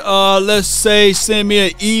in, let's say, send me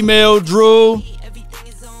an email, Drew.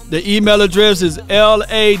 The email address is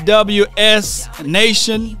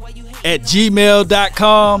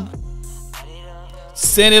lawsnation@gmail.com.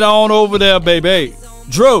 Send it on over there, baby.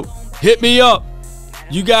 Drew, hit me up.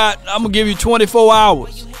 I'm going to give you 24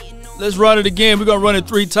 hours. Let's run it again. We're going to run it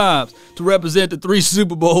 3 times to represent the 3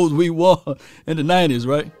 Super Bowls we won in the 90s,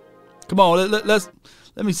 right? Come on, let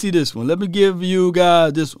me see this one. Let me give you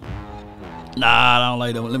guys this one. Nah, I don't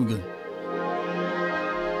like that one. Let me go.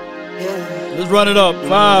 Let's run it up.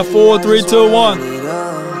 5, 4, 3, 2, 1.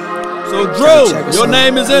 So, Drew, your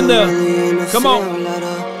name is in there. Come on.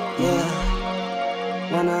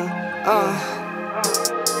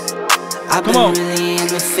 Come on.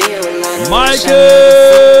 Michael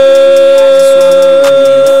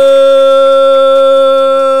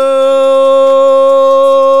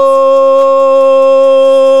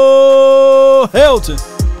Helton.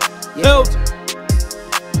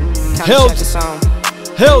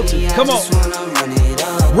 Helton, come on.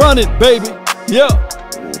 Run it, baby. Yeah.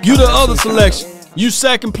 You the other selection. You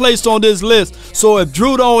second place on this list. So if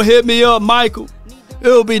Drew don't hit me up, Michael,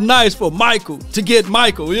 it'll be nice for Michael to get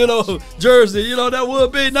Michael, jersey. That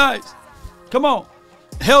would be nice. Come on.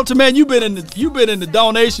 Helton, man, you've been in the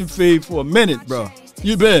donation feed for a minute, bro.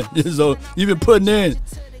 You've been putting in.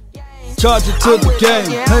 Charge it to the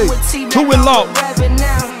game. Hey, who in law?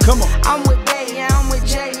 Come on. I'm with Bay, I'm with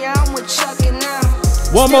Jay, I'm with Chuck and now.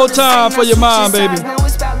 One more time for your mind, baby.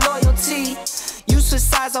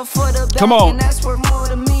 Come on.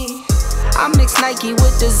 I mix Nike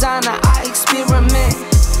with designer, I experiment.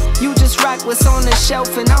 You just rock what's on the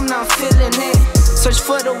shelf and I'm not feeling it. Search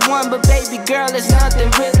for the one, but baby girl, it's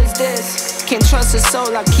nothing real as this. Can't trust a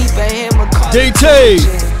soul, I keep a hammer. DT.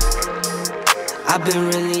 I've been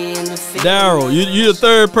really in the field. Daryl, you're the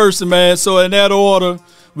third person, man. So in that order,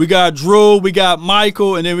 we got Drew, we got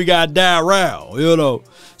Michael, and then we got Daryl,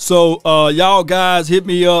 So y'all guys hit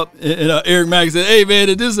me up, and Eric Mack said, hey, man,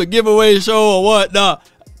 is this a giveaway show or what? Nah,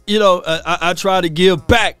 I try to give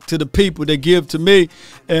back to the people that give to me,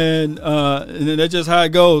 and that's just how it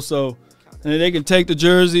goes. So and they can take the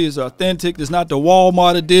jersey. It's authentic. It's not the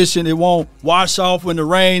Walmart edition. It won't wash off when the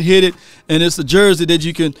rain hit it. And it's a jersey that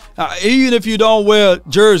you can, even if you don't wear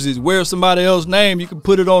jerseys, wear somebody else's name, you can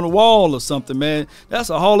put it on the wall or something, man. That's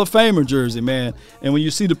a Hall of Famer jersey, man. And when you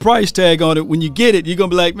see the price tag on it, when you get it, you're going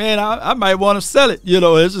to be like, man, I might want to sell it.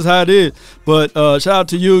 This is how it is. But shout out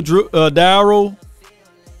to you, Drew, Daryl.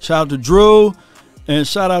 Shout out to Drew. And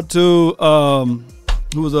shout out to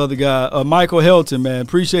who was the other guy? Michael Helton, man.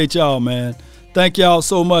 Appreciate y'all, man. Thank y'all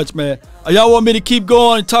so much, man. Y'all want me to keep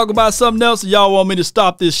going and talk about something else, or y'all want me to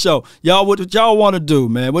stop this show? What y'all want to do,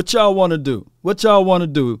 man? What y'all want to do? What y'all want to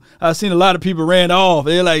do? I've seen a lot of people ran off.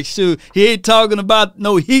 They're like, shoot, he ain't talking about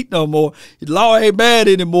no heat no more. Law ain't bad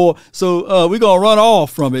anymore. So we're going to run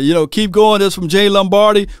off from it. Keep going. That's from Jay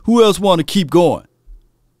Lombardi. Who else want to keep going?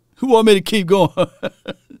 Who want me to keep going?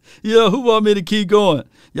 Who want me to keep going?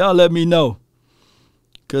 Y'all let me know.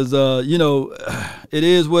 Because, you know, it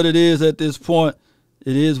is what it is at this point.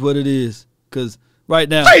 It is what it is. Because right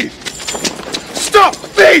now. Thief! Stop!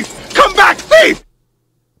 Thief! Come back, thief!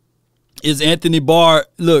 Is Anthony Barr,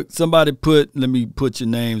 look, somebody let me put your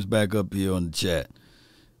names back up here on the chat.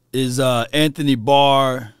 Is Anthony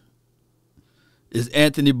Barr going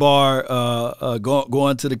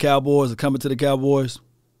to the Cowboys or coming to the Cowboys?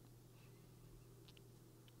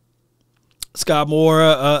 Scott Moore,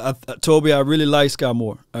 Toby, I really like Scott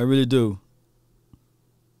Moore. I really do.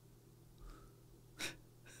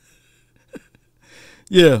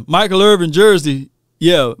 Yeah, Michael Irvin jersey.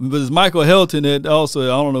 Yeah, but it's Michael Helton that also,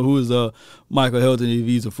 I don't know who is Michael Helton if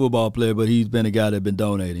he's a football player, but he's been a guy that's been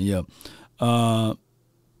donating. Yeah.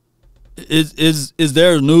 Is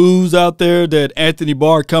there news out there that Anthony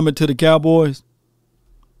Barr coming to the Cowboys?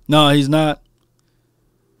 No, he's not.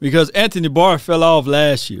 Because Anthony Barr fell off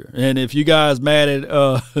last year. And if you guys mad at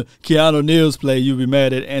Keanu Neal's play, you'll be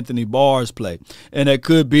mad at Anthony Barr's play. And that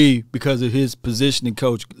could be because of his positioning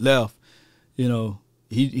coach left. You know,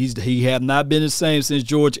 he have not been the same since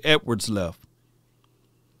George Edwards left.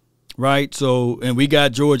 Right? So, and we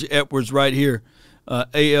got George Edwards right here.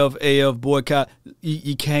 AF boycott.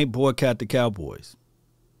 You can't boycott the Cowboys.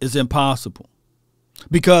 It's impossible.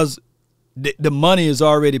 Because the money is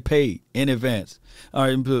already paid in advance. All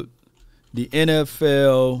right, put the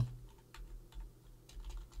NFL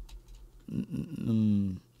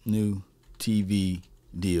new TV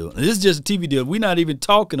deal. And this is just a TV deal. We're not even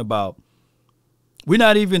talking about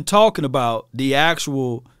the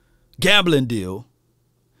actual gambling deal.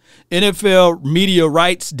 NFL media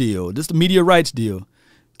rights deal. This is the media rights deal.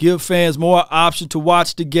 Give fans more option to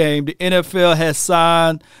watch the game. The NFL has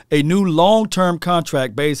signed a new long-term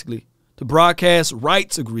contract, basically, to broadcast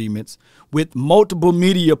rights agreements with multiple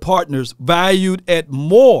media partners valued at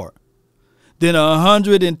more than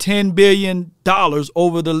 $110 billion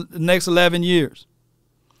over the next 11 years.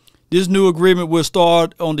 This new agreement will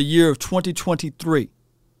start on the year of 2023.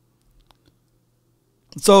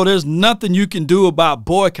 So there's nothing you can do about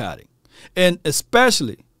boycotting. And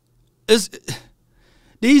especially,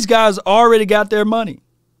 these guys already got their money.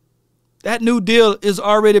 That new deal is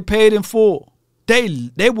already paid in full.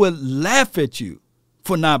 They would laugh at you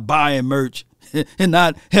for not buying merch and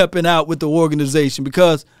not helping out with the organization,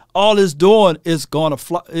 because all it's doing is going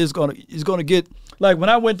to get, like when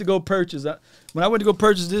I went to go purchase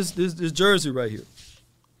this jersey right here.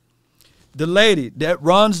 The lady that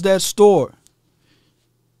runs that store,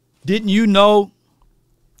 didn't you know?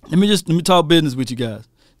 Let me talk business with you guys.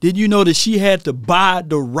 Did you know that she had to buy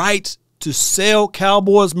the rights to sell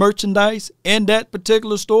Cowboys merchandise in that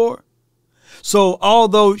particular store? So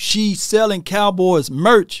although she's selling Cowboys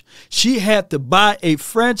merch, she had to buy a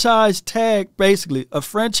franchise tag, basically a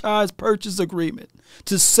franchise purchase agreement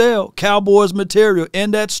to sell Cowboys material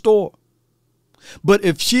in that store. But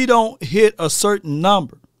if she don't hit a certain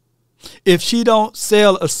number, if she don't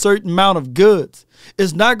sell a certain amount of goods,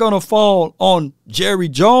 it's not going to fall on Jerry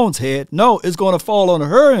Jones' head. No, it's going to fall on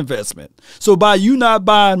her investment. So by you not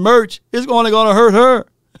buying merch, it's only going to hurt her.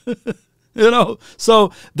 You know,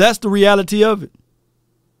 so that's the reality of it.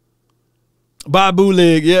 Buy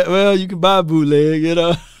bootleg. Yeah, well, you can buy bootleg, you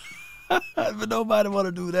know. But nobody want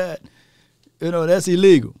to do that. You know, that's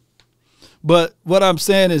illegal. But what I'm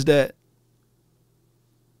saying is that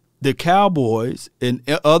the Cowboys and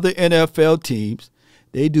other NFL teams,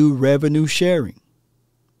 they do revenue sharing.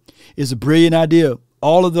 It's a brilliant idea.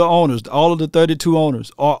 All of the owners, all of the 32 owners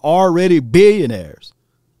are already billionaires.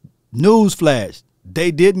 Newsflash.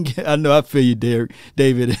 They didn't get, I know, I feel you,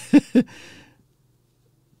 David.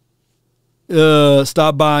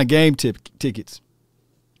 Stop buying game tickets.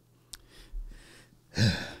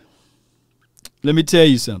 Let me tell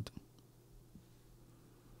you something.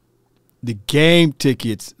 The game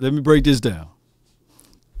tickets, let me break this down.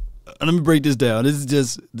 This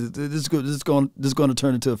is going to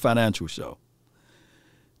turn into a financial show.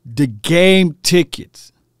 The game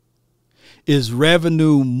tickets is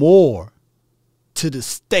revenue more to the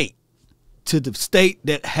state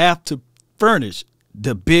that have to furnish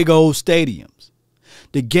the big old stadiums.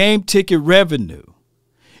 The game ticket revenue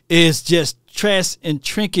is just trash and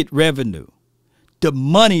trinket revenue. The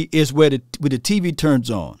money is where the TV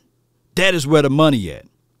turns on. That is where the money at.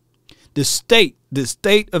 The state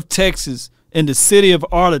of Texas and the city of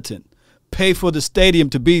Arlington pay for the stadium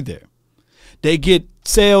to be there. They get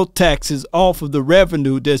sale taxes off of the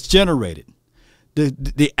revenue that's generated.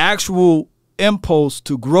 The actual impulse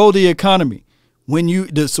to grow the economy,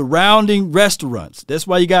 the surrounding restaurants, that's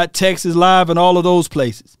why you got Texas Live and all of those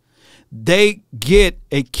places. They get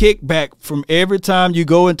a kickback from every time you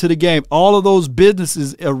go into the game. All of those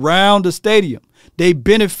businesses around the stadium, They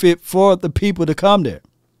benefit for the people to come there.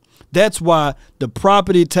 That's why the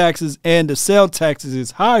property taxes and the sale taxes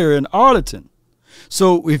is higher in Arlington.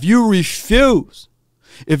 So if you refuse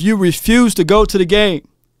to go to the game,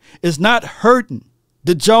 it's not hurting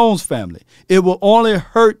the Jones family. It will only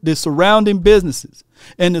hurt the surrounding businesses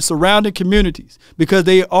and the surrounding communities because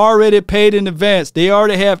they already paid in advance. They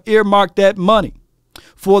already have earmarked that money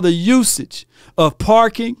for the usage of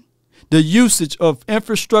parking, the usage of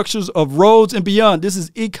infrastructures of roads and beyond. This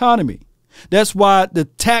is economy. That's why the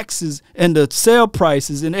taxes and the sale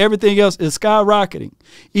prices and everything else is skyrocketing.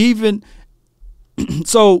 Even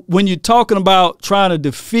so, when you're talking about trying to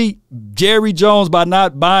defeat Jerry Jones by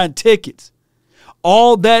not buying tickets,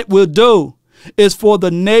 all that will do is for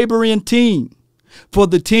the neighboring team, for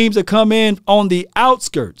the teams that come in on the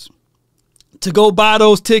outskirts to go buy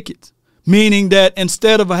those tickets, meaning that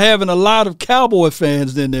instead of having a lot of Cowboy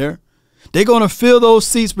fans in there, they're going to fill those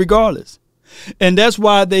seats regardless. And that's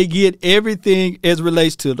why they get everything as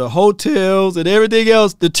relates to the hotels and everything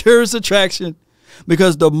else, the tourist attraction,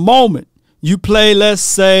 because the moment you play, let's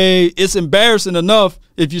say, it's embarrassing enough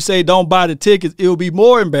if you say don't buy the tickets, it'll be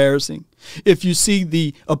more embarrassing if you see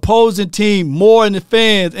the opposing team more in the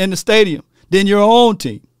fans and the stadium than your own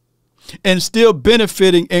team and still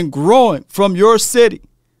benefiting and growing from your city.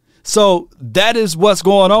 So that is what's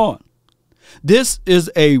going on. This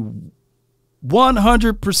is a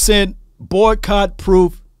 100%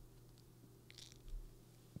 boycott-proof,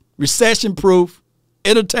 recession-proof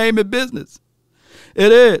entertainment business.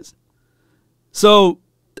 It is. So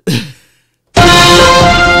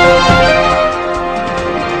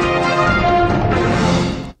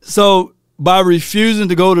so by refusing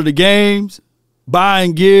to go to the games,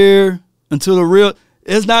 buying gear until the real,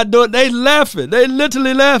 it's not doing, they laughing. They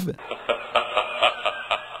literally laughing.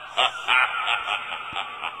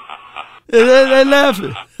 They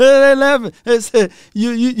laughing. They laughing. They said,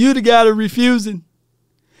 you the guy that refusing.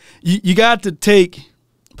 You got to take,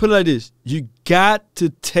 put it like this, you got to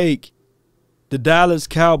take the Dallas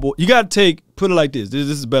Cowboys, you got to take, put it like this, this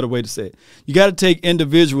is a better way to say it. You got to take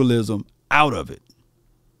individualism out of it.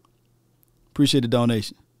 Appreciate the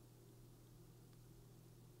donation.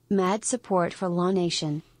 Mad support for Law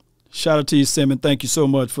Nation. Shout out to you, Simon. Thank you so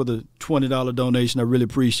much for the $20 donation. I really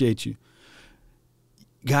appreciate you.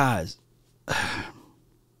 Guys,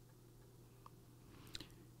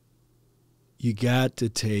 you got to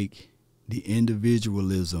take the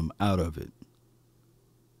individualism out of it.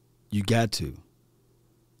 You got to.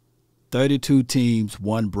 32 teams,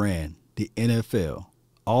 one brand, the NFL.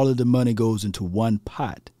 All of the money goes into one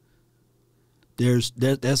pot.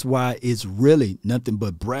 That's why it's really nothing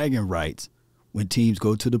but bragging rights when teams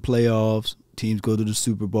go to the playoffs, teams go to the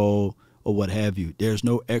Super Bowl, or what have you. There's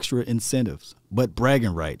no extra incentives but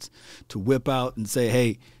bragging rights to whip out and say,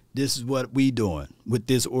 hey, this is what we doing with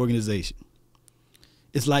this organization.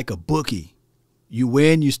 It's like a bookie. You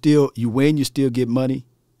win, you still get money.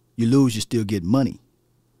 You lose, you still get money.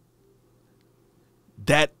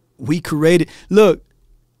 That we created. Look,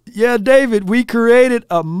 yeah, David, we created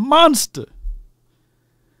a monster.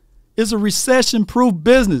 It's a recession-proof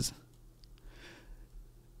business.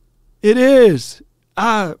 It is.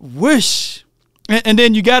 I wish. And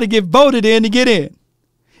then you got to get voted in to get in.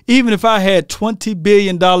 Even if I had $20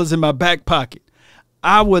 billion in my back pocket,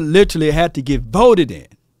 I would literally have to get voted in.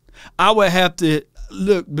 I would have to,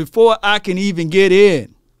 look, before I can even get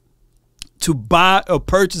in to buy or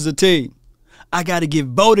purchase a team, I got to get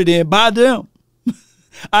voted in by them.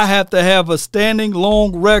 I have to have a standing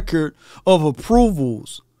long record of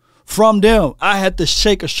approvals from them. I had to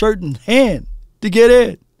shake a certain hand to get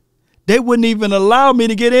in. They wouldn't even allow me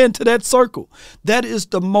to get into that circle. That is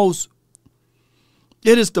the most,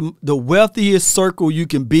 it is the wealthiest circle you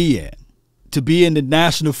can be in, to be in the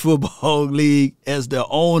National Football League as the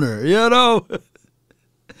owner, you know?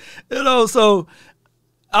 So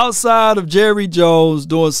outside of Jerry Jones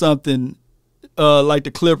doing something like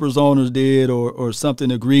the Clippers owners did, or something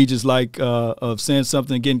egregious like of saying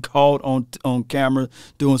something and getting caught on camera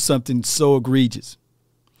doing something so egregious,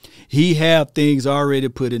 he have things already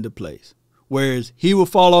put into place. Whereas he will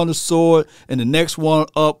fall on the sword and the next one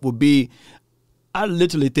up will be, I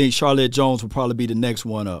literally think Charlotte Jones will probably be the next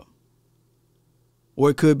one up.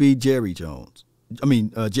 Or it could be Jerry Jones.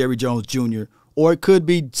 Jerry Jones Jr. Or it could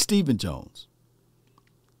be Stephen Jones.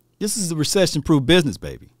 This is a recession-proof business,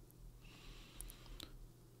 baby.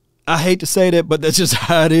 I hate to say that, but that's just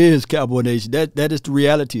how it is, Cowboy Nation. That is the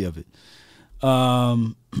reality of it.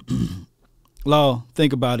 Law,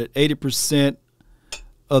 think about it. 80%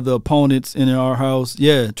 of the opponents in our house,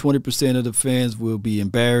 20% of the fans will be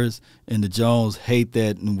embarrassed, and the Jones hate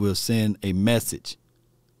that and will send a message.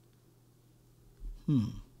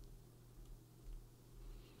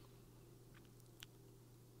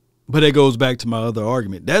 But it goes back to my other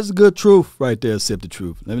argument. That's a good truth right there, Sip the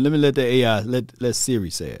Truth. Let me let the AI, let Siri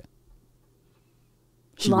say it.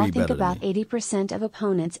 Law, think about 80% of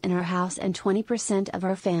opponents in our house and 20% of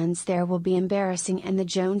our fans there will be embarrassing, and the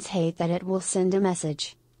Jones hate that it will send a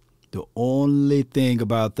message. The only thing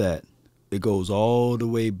about that, it goes all the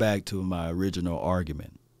way back to my original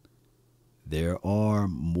argument. There are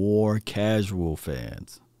more casual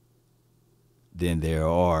fans than there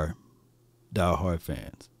are diehard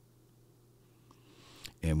fans.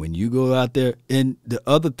 And when you go out there, and the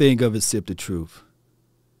other thing of it, Sip the Truth,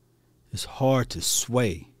 it's hard to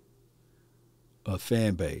sway a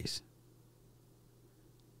fan base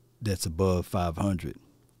that's above 500.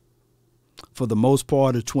 For the most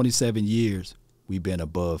part of 27 years, we've been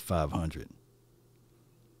above 500.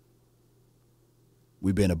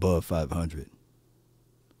 We've been above 500.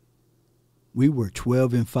 We were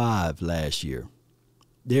 12-5 last year.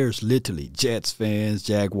 There's literally Jets fans,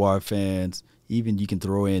 Jaguar fans, even you can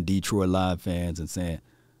throw in Detroit Lion fans and saying,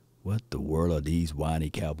 what the world are these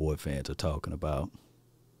whiny Cowboy fans are talking about?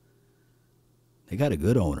 They got a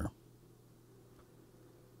good owner.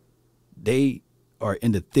 They are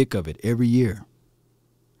in the thick of it every year.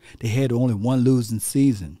 They had only one losing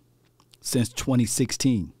season since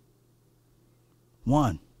 2016.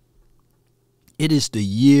 One. It is the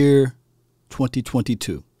year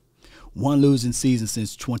 2022. One losing season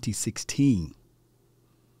since 2016.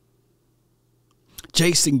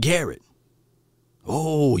 Jason Garrett.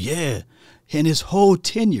 Oh, yeah. And his whole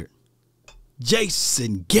tenure.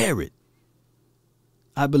 Jason Garrett,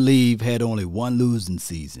 I believe, had only one losing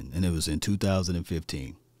season, and it was in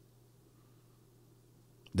 2015.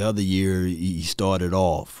 The other year, he started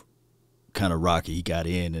off kind of rocky. He got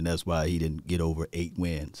in, and that's why he didn't get over 8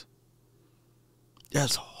 wins.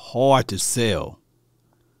 That's hard to sell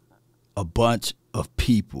a bunch of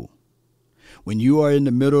people. When you are in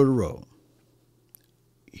the middle of the road,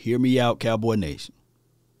 hear me out, Cowboy Nation.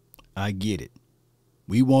 I get it.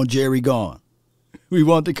 We want Jerry gone. We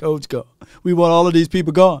want the coach gone. We want all of these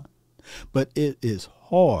people gone. But it is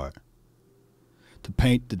hard to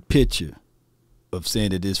paint the picture of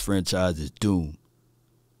saying that this franchise is doomed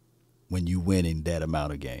when you winning that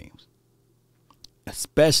amount of games,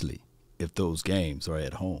 especially if those games are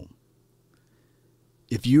at home.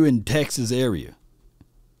 If you're in Texas area,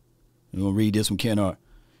 I'm going to read this from Ken Hart.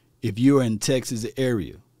 If you're in Texas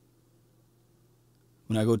area,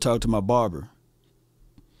 when I go talk to my barber,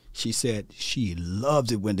 she said she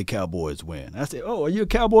loves it when the Cowboys win. I said, oh, are you a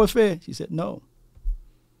Cowboys fan? She said, no.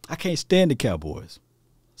 I can't stand the Cowboys.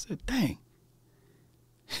 I said, dang.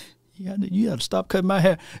 You got to stop cutting my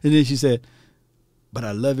hair. And then she said, but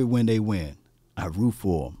I love it when they win. I root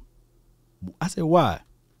for them. I said, why?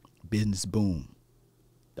 Business boom.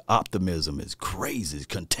 The optimism is crazy. It's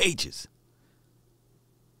contagious.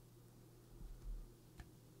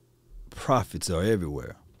 Profits are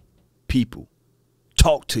everywhere. People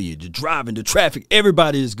talk to you. The driving, the traffic,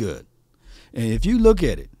 everybody is good. And if you look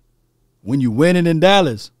at it, when you're winning in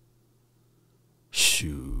Dallas,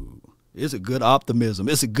 shoot, it's a good optimism.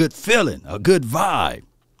 It's a good feeling, a good vibe.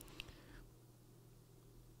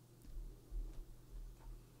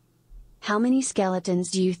 How many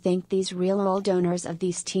skeletons do you think these real old owners of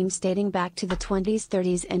these teams dating back to the 20s,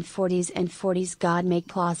 30s, and 40s God make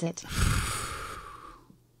closet?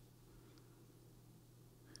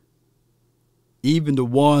 Even the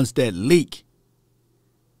ones that leak.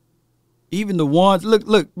 Even the ones,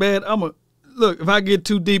 look, man, look, if I get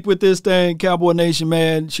too deep with this thing, Cowboy Nation,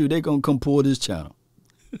 man, shoot, they going to come pull this channel.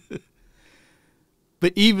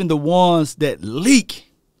 But even the ones that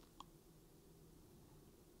leak,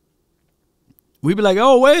 we be like,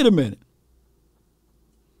 oh, wait a minute.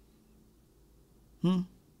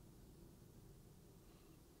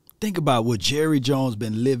 Think about what Jerry Jones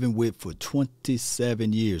been living with for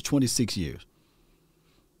 27 years, 26 years.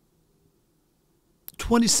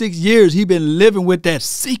 26 years he been living with that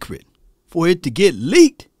secret for it to get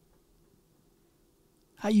leaked.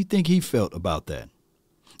 How you think he felt about that?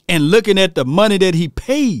 And looking at the money that he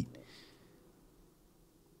paid.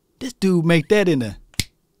 This dude make that in a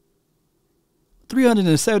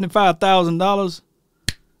 $375,000.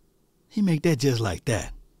 He make that just like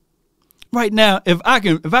that. Right now, if I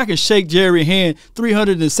can shake Jerry's hand,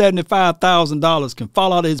 $375,000 can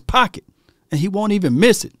fall out of his pocket and he won't even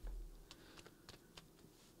miss it.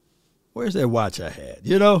 Where's that watch I had?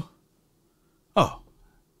 You know? Oh,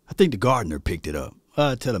 I think the gardener picked it up.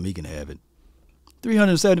 I'll tell him he can have it.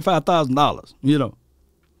 $375,000, you know.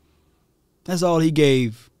 That's all he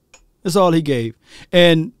gave. That's all he gave.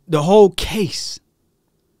 And the whole case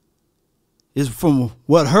is from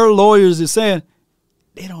what her lawyers is saying,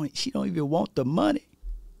 she don't even want the money.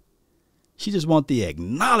 She just want the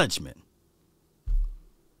acknowledgement.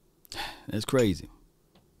 That's crazy.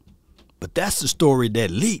 But that's the story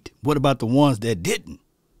that leaked. What about the ones that didn't?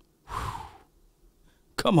 Whew.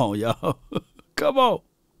 Come on, y'all. Come on.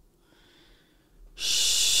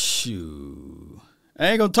 Shoot. I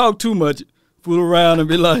ain't gonna talk too much. Fool around and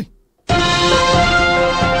be like.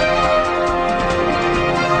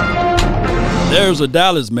 There's a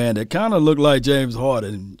Dallas man that kind of looked like James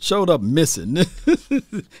Harden, showed up missing.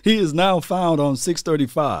 He is now found on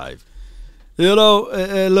 635. You know,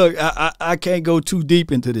 and look, I can't go too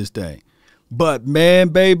deep into this thing. But, man,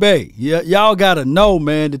 baby, y'all got to know,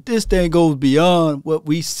 man, that this thing goes beyond what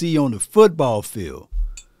we see on the football field.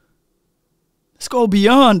 Let's go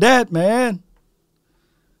beyond that, man.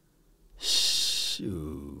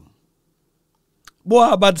 Shoot. Boy,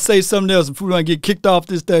 I'm about to say something else before I get kicked off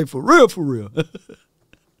this thing for real, for real.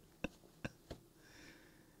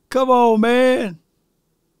 Come on, man.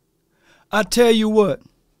 I tell you what.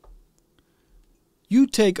 You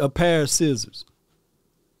take a pair of scissors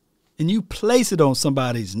and you place it on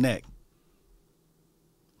somebody's neck.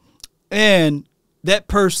 And that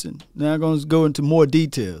person, now I'm going to go into more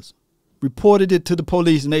details, reported it to the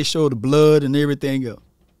police and they showed the blood and everything else.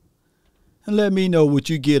 And let me know what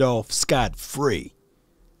you get off scot-free.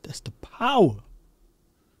 That's the power.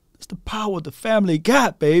 That's the power the family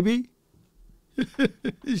got, baby.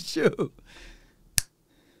 Sure.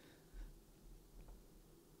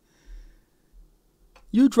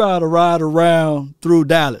 You try to ride around through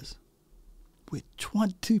Dallas with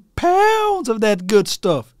 20 pounds of that good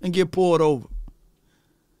stuff and get pulled over.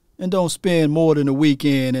 And don't spend more than a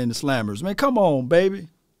weekend in the slammers. Man, come on, baby.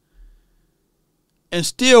 And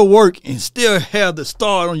still work and still have the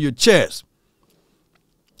star on your chest.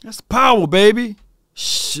 That's power, baby.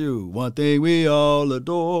 Shoot, one thing we all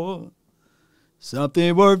adore.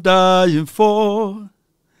 Something worth dying for.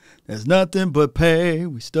 There's nothing but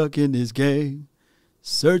pain. We stuck in this game.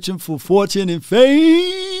 Searching for fortune and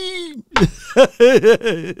fame.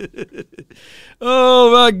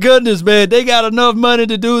 Oh, my goodness, man. They got enough money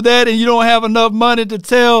to do that, and you don't have enough money to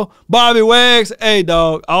tell Bobby Wags, hey,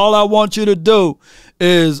 dog, all I want you to do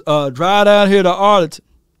is drive down here to Arlington.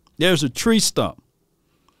 There's a tree stump.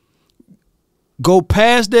 Go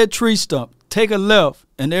past that tree stump, take a left,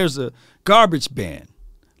 and there's a garbage bin.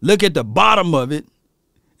 Look at the bottom of it,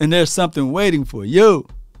 and there's something waiting for you.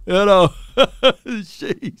 You know,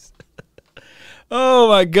 jeez. Oh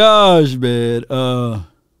my gosh, man. Oh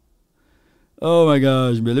my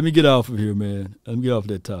gosh, man. Let me get off of here, man. Let me get off of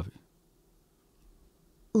that topic.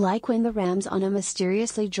 Like when the Rams on a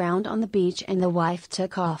mysteriously drowned on the beach and the wife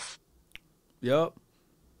took off. Yup.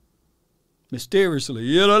 Mysteriously.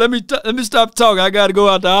 You know, let me stop talking. I got to go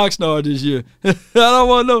out to Oxnard this year. I don't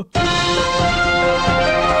want to know.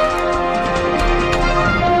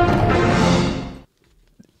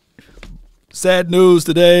 Sad news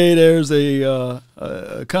today. There's a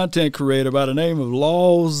content creator by the name of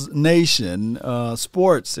Laws Nation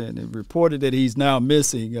Sports, and it reported that he's now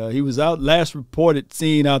missing. He was last reported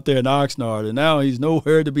seen out there in Oxnard, and now he's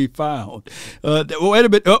nowhere to be found. Wait a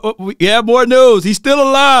minute. We have more news. He's still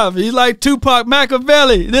alive. He's like Tupac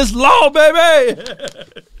Machiavelli. This Law, baby.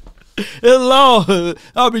 It's Law.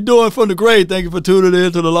 I'll be doing from the grave. Thank you for tuning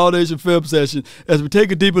in to the Law Nation Film Session. As we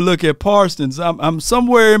take a deeper look at Parsons, I'm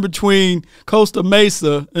somewhere in between Costa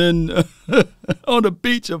Mesa and on the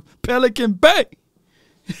beach of Pelican Bay.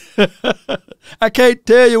 I can't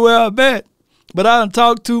tell you where I'm at, but I done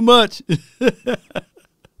talked too much.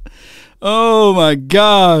 Oh my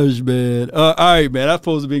gosh, man! All right, man. I'm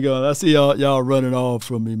supposed to be going. I see y'all running off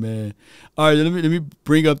from me, man. All right, let me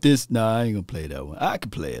bring up this. Nah, I ain't gonna play that one. I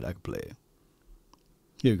can play it.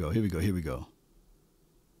 Here we go. Here we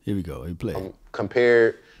play it.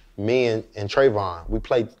 Compared me and Trayvon, we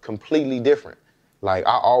play completely different. Like,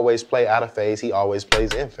 I always play out of phase. He always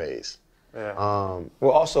plays in phase. Yeah.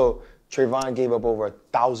 Well, also, Trayvon gave up over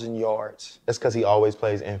 1,000 yards. That's because he always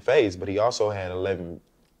plays in phase, but he also had 11,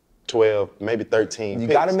 12, maybe 13 You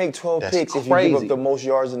picks. got to make 12 picks if you give up the most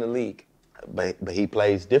yards in the league. But he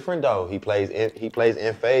plays different though. He plays in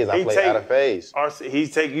phase. I play out of phase.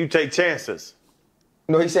 You take chances.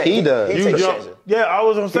 No, he said he does. He takes chances. Yeah, I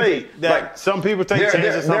was gonna say that some people take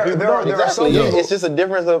chances, some people don't. Exactly. It's just a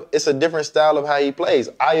difference it's a different style of how he plays.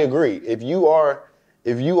 I agree. If you are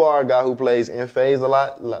a guy who plays in phase a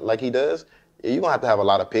lot, like he does, you're gonna have to have a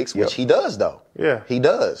lot of picks, which he does though. Yeah. He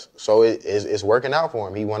does. So it's working out for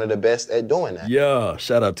him. He's one of the best at doing that. Yeah.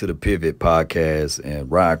 Shout out to the Pivot Podcast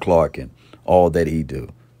and Ryan Clark and all that he do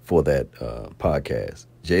for that podcast.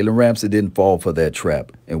 Jalen Ramsey didn't fall for that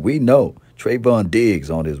trap. And we know Trayvon Diggs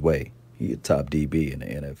on his way. He a top DB in the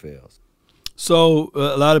NFL. So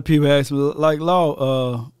a lot of people ask me, like,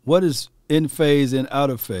 Law, what is in phase and out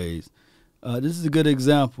of phase? This is a good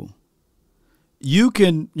example. You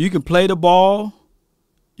can play the ball.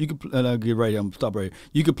 And I'll get right here. I'm gonna stop right here.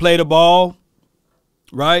 You can play the ball,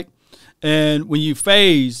 right? And when you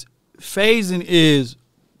phasing is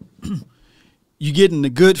you getting the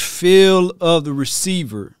good feel of the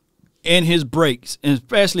receiver and his breaks, and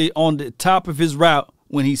especially on the top of his route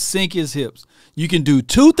when he sink his hips. You can do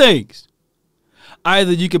two things.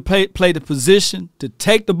 Either you can play the position to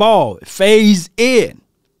take the ball, phase in,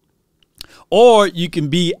 or you can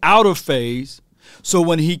be out of phase. So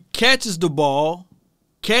when he catches the ball,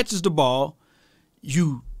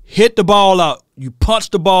 you hit the ball out, you punch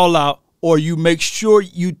the ball out, or you make sure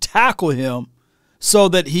you tackle him so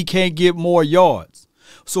that he can't get more yards.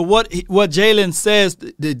 So what Jalen says,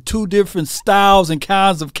 the two different styles and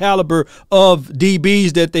kinds of caliber of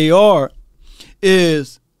DBs that they are,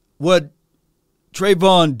 is what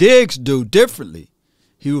Trayvon Diggs do differently.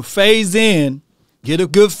 He will phase in, get a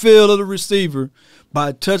good feel of the receiver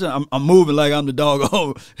by touching. I'm moving like I'm the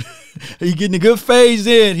dog. He getting a good phase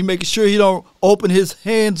in. He making sure he don't open his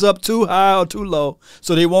hands up too high or too low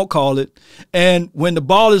so they won't call it. And when the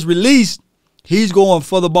ball is released, he's going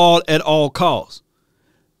for the ball at all costs.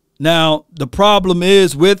 Now, the problem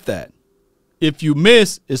is with that. If you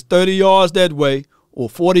miss, it's 30 yards that way or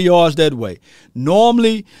 40 yards that way.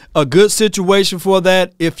 Normally, a good situation for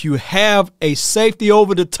that, if you have a safety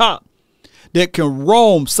over the top that can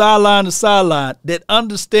roam sideline to sideline, that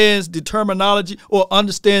understands the terminology or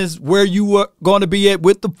understands where you are going to be at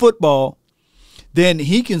with the football, then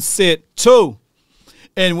he can sit two.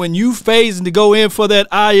 And when you phasing to go in for that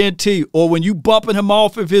INT, or when you bumping him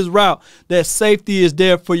off of his route, that safety is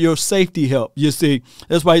there for your safety help. You see,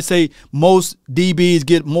 that's why I say most DBs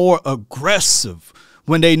get more aggressive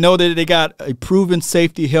when they know that they got a proven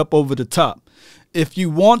safety help over the top. If you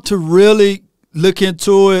want to really look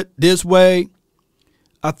into it this way,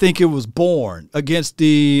 I think it was Bourne against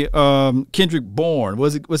the Kendrick Bourne.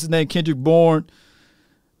 What's his name? Kendrick Bourne.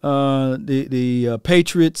 The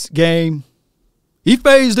Patriots game. He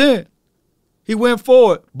phased in. He went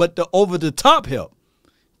forward, but the over-the-top help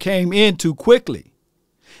came in too quickly,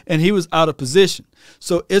 and he was out of position.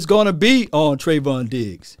 So it's going to be on Trayvon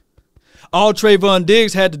Diggs. All Trayvon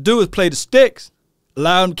Diggs had to do is play the sticks,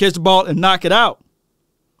 allow him to catch the ball and knock it out.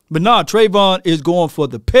 But no, Trayvon is going for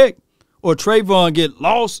the pick, or Trayvon get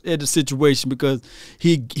lost at the situation because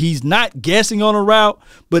he's not guessing on a route,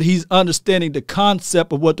 but he's understanding the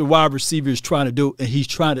concept of what the wide receiver is trying to do, and he's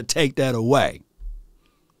trying to take that away.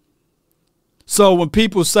 So when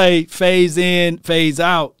people say phase in, phase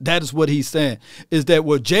out, that is what he's saying, is that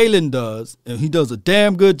what Jalen does, and he does a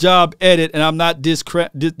damn good job at it, and I'm not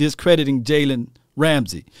discrediting Jalen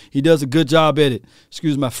Ramsey. He does a good job at it.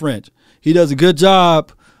 Excuse my French. He does a good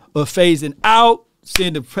job of phasing out,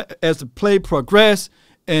 seeing as the play progress,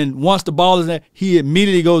 and once the ball is there, he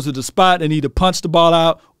immediately goes to the spot and either punch the ball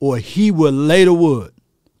out or he will lay the wood.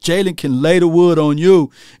 Jalen can lay the wood on you,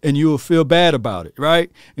 and you will feel bad about it,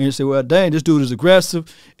 right? And you say, well, dang, this dude is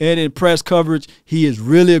aggressive. And in press coverage, he is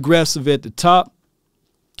really aggressive at the top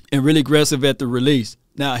and really aggressive at the release.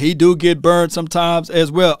 Now, he do get burned sometimes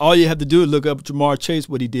as well. All you have to do is look up Jamar Chase,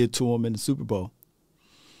 what he did to him in the Super Bowl.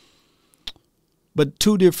 But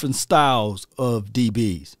two different styles of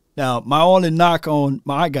DBs. Now, my only knock on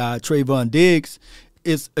my guy, Trayvon Diggs,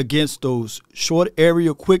 is against those short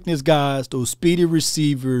area quickness guys, those speedy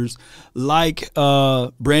receivers like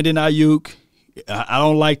Brandon Ayuk. I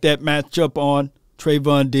don't like that matchup on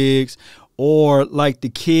Trayvon Diggs, or like the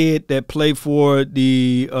kid that played for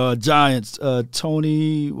the Giants,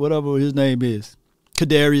 Tony, whatever his name is,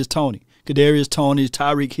 Kadarius Toney,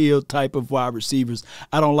 Tyreek Hill type of wide receivers.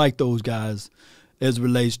 I don't like those guys as it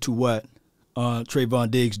relates to what Trayvon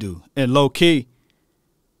Diggs do. And low key,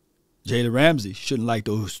 Jalen Ramsey shouldn't like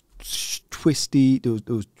those twisty,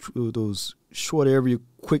 those short area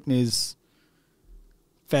quickness,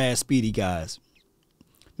 fast, speedy guys,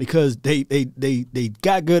 because they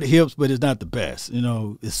got good hips, but it's not the best. You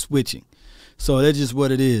know, it's switching. So that's just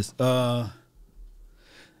what it is.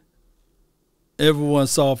 Everyone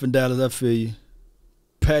soft in Dallas. I feel you.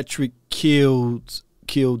 Patrick killed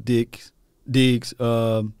Diggs.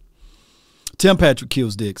 Tim Patrick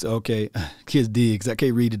kills Diggs. Okay. Kills Diggs. I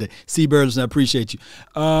can't read today. C. Burleson, I appreciate you.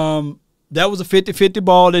 That was a 50-50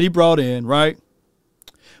 ball that he brought in, right?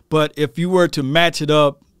 But if you were to match it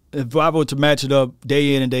up, if I were to match it up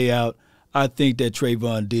day in and day out, I think that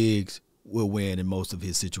Trayvon Diggs will win in most of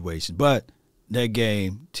his situations. But that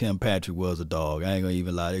game, Tim Patrick was a dog. I ain't going to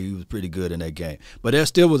even lie. He was pretty good in that game. But that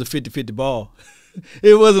still was a 50-50 ball.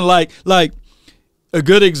 It wasn't like a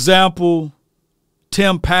good example,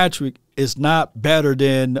 Tim Patrick is not better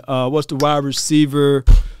than what's the wide receiver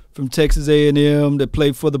from Texas A&M that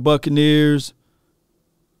played for the Buccaneers?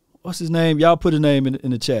 What's his name? Y'all put his name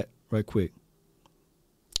in the chat right quick.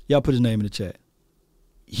 Y'all put his name in the chat.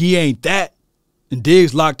 He ain't that. And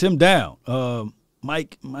Diggs locked him down.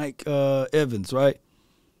 Mike Evans, right?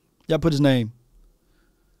 Y'all put his name.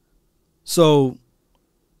 So,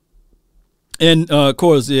 and of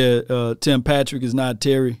course, Tim Patrick is not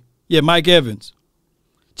Terry. Yeah, Mike Evans.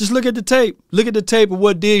 Just look at the tape. Look at the tape of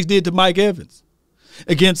what Diggs did to Mike Evans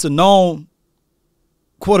against a known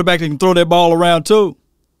quarterback that can throw that ball around too.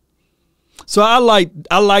 So I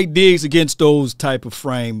like Diggs against those type of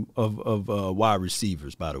frame of wide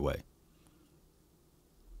receivers, by the way.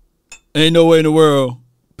 Ain't no way in the world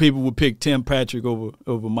people would pick Tim Patrick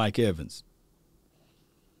over Mike Evans.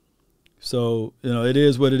 So, it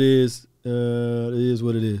is what it is. It is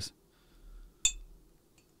what it is.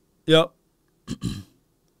 Yep.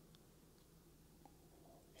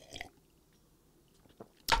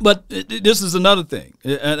 But this is another thing,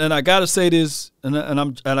 and I got to say this, and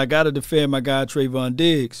I got to defend my guy Trayvon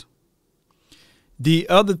Diggs. The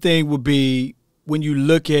other thing would be when you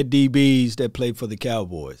look at DBs that play for the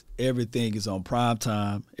Cowboys, everything is on prime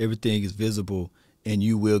time, everything is visible, and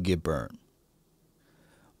you will get burned.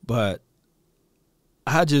 But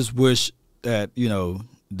I just wish that the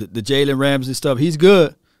Jalen Ramsey stuff, he's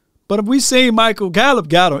good. But if we seen Michael Gallup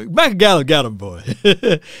got him, boy.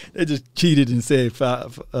 They just cheated and said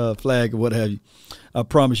flag or what have you. I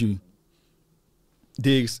promise you,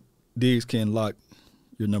 Diggs can lock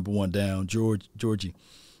your number one down, Georgie.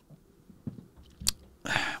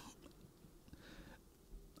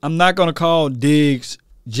 I'm not going to call Diggs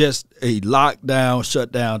just a lockdown,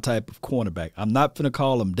 shutdown type of cornerback. I'm not going to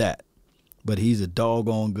call him that. But he's a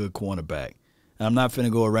doggone good cornerback. I'm not finna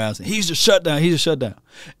go around saying he's a shutdown.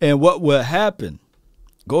 And what will happen?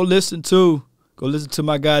 Go listen to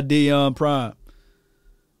my guy Dion Prime.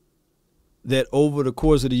 That over the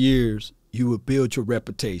course of the years, you will build your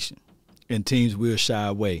reputation, and teams will shy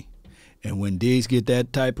away. And when Diggs get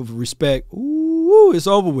that type of respect, it's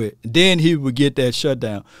over with. And then he will get that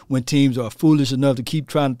shutdown when teams are foolish enough to keep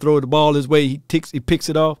trying to throw the ball his way. He picks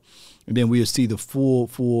it off, and then we'll see the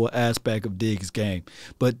full aspect of Diggs' game.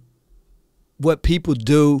 But what people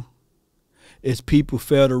do is people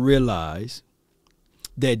fail to realize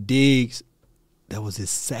that Diggs, that was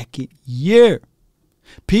his second year.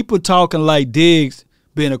 People talking like Diggs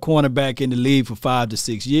been a cornerback in the league for 5 to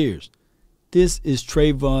 6 years. This is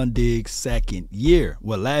Trayvon Diggs' second year.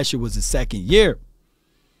 Well, last year was his second year.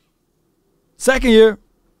 Second year.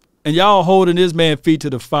 And y'all holding this man feet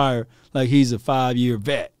to the fire like he's a 5-year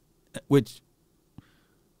vet, which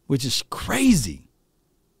is crazy.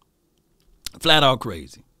 Flat out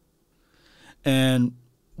crazy. And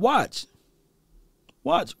watch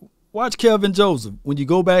Kelvin Joseph when you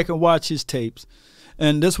go back and watch his tapes.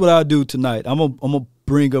 And that's what I'll do tonight. I'm gonna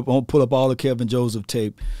pull up all the Kelvin Joseph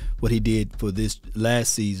tape, what he did for this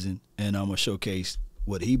last season, and I'm gonna showcase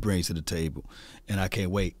what he brings to the table. And I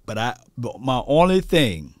can't wait. But my only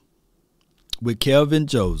thing with Kelvin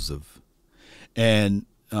Joseph and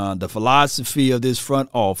the philosophy of this front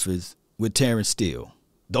office with Terrence Steele,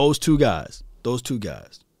 those two guys,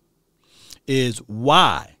 is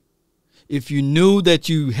why, if you knew that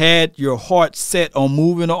you had your heart set on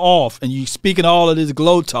moving off and you speaking all of this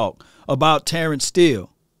glow talk about Terrence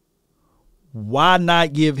Steele, why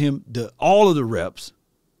not give him all of the reps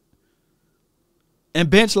and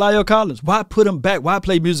bench La'el Collins? Why put him back? Why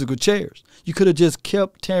play musical chairs? You could have just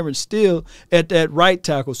kept Terrence Steele at that right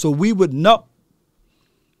tackle so we would know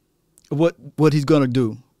what he's going to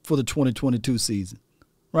do for the 2022 season,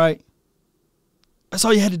 right? That's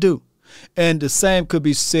all you had to do. And the same could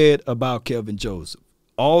be said about Kelvin Joseph.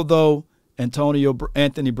 Although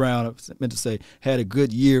Anthony Brown, I meant to say, had a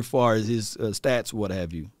good year as far as his stats, what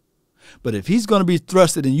have you. But if he's going to be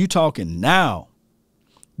thrusted and you talking now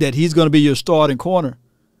that he's going to be your starting corner,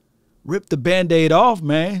 rip the Band-Aid off,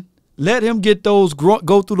 man. Let him get go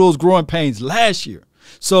through those growing pains last year.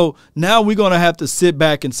 So now we're going to have to sit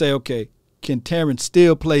back and say, okay, can Terrence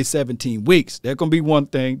still play 17 weeks? That's going to be one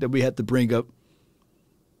thing that we have to bring up.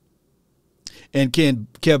 And can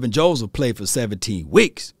Kelvin Joseph play for 17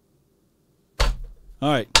 weeks? All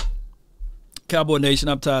right. Cowboy Nation,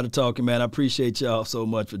 I'm tired of talking, man. I appreciate y'all so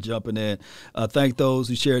much for jumping in. Thank those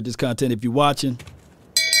who shared this content. If you're watching.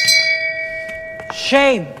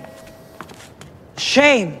 Shame.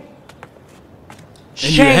 Shame.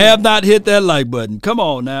 And you have not hit that like button. Come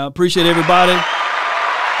on now. Appreciate everybody.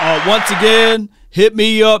 Once again, hit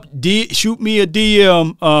me up. Shoot me a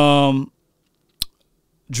DM.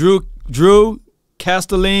 Drew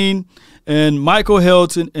Castelline and Michael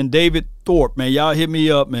Helton and David Thorpe, man. Y'all hit me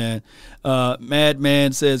up, man.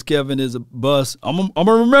 Madman says Kevin is a bust. I'm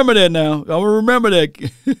gonna remember that now. I'm gonna remember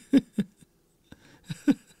that.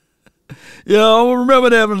 Yeah, I'm gonna remember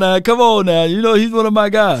that now. Come on now. You know he's one of my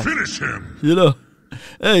guys. Finish him. You know.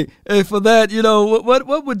 Hey, for that, you know,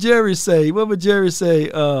 what would Jerry say? What would Jerry say?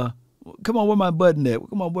 Come on, where my button at?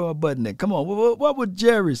 Come on, where my button at? Come on, what would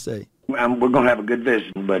Jerry say? We're going to have a good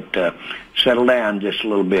visit, but settle down just a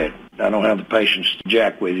little bit. I don't have the patience to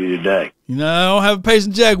jack with you today. You know, I don't have a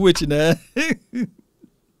patience to jack with you now.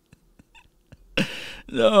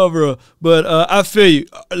 No, bro. But I feel you.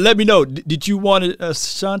 Let me know. Did you want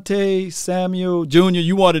Shante Samuel Jr.?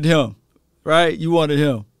 You wanted him, right? You wanted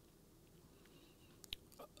him.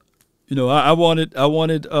 You know, I wanted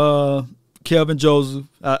Kelvin Joseph.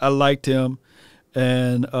 I liked him.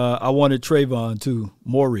 And I wanted Trayvon too,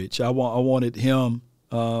 Morich. I wanted him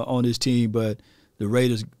on this team, but the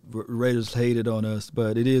Raiders hated on us.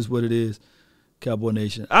 But it is what it is, Cowboy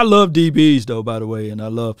Nation. I love DBs though, by the way, and I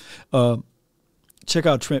love. Check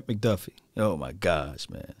out Trent McDuffie. Oh my gosh,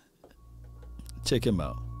 man! Check him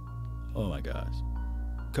out. Oh my gosh,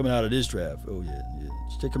 coming out of this draft. Oh yeah.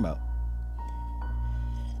 Check him out.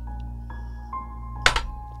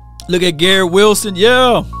 Look at Garrett Wilson.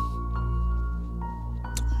 Yeah.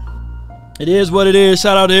 It is what it is.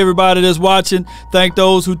 Shout out to everybody that's watching. Thank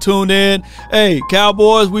those who tuned in. Hey,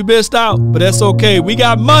 Cowboys, we missed out, but that's okay. We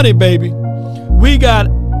got money, baby. We got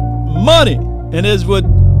money. And that's what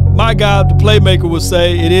my guy, the playmaker, would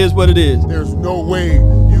say. It is what it is. There's no way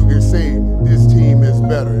you can say this team is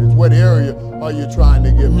better. It's what area are you trying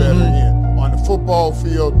to get better in? On the football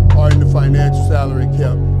field or in the financial salary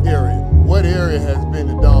cap area? What area has been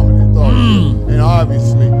the dominant thought? And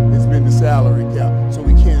obviously, it's been the salary cap. So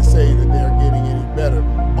we can't say that they're getting any better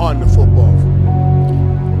on the football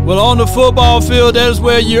field. Well, on the football field, that's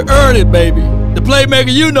where you earn it, baby. The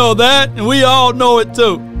playmaker, you know that, and we all know it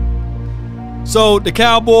too. So the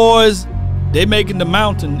Cowboys, they're making the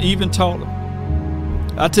mountain even taller.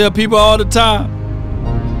 I tell people all the time,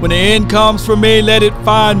 when the end comes for me, let it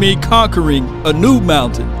find me conquering a new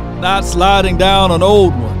mountain, not sliding down an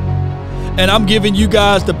old one. And I'm giving you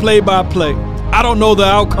guys the play-by-play. I don't know the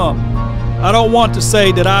outcome. I don't want to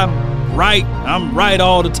say that I'm right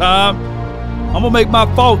all the time. I'm going to make my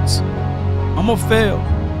faults. I'm going to fail.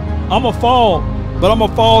 I'm going to fall, but I'm going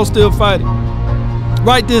to fall still fighting.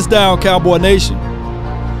 Write this down, Cowboy Nation.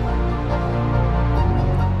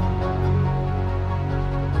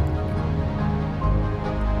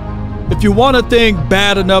 If you want a thing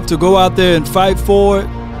bad enough to go out there and fight for it,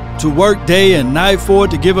 to work day and night for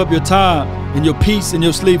it, to give up your time and your peace and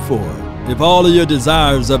your sleep for it, if all of your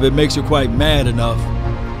desires of it makes you quite mad enough,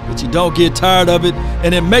 but you don't get tired of it,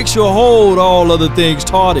 and it makes you hold all other things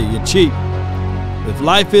tawdry and cheap, if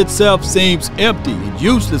life itself seems empty and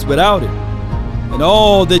useless without it, and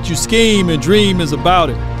all that you scheme and dream is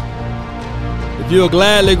about it, if you'll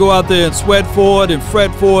gladly go out there and sweat for it and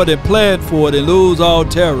fret for it and plan for it and lose all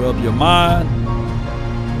terror of your mind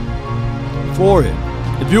for it,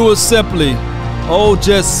 if you will simply,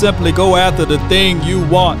 just simply go after the thing you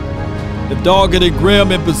want, if dogged and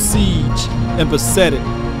grim and besieged and beset it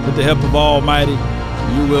with the help of Almighty,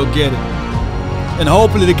 you will get it. And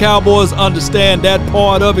hopefully the Cowboys understand that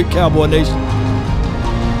part of it, Cowboy Nation.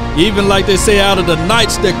 Even like they say, out of the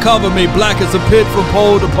nights that cover me, black as a pit from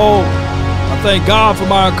pole to pole, I thank God for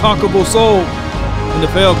my unconquerable soul in the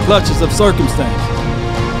fell clutches of circumstance.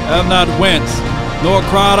 I have not winced, nor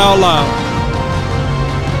cried out loud.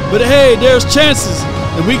 But hey, there's chances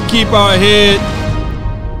that we can keep our head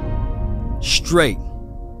straight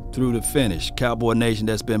through the finish. Cowboy Nation,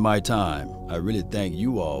 that's been my time. I really thank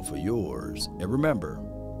you all for yours. And remember,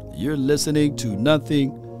 you're listening to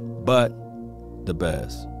nothing but the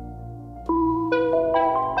best.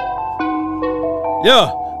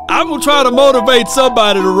 Yeah, I'm going to try to motivate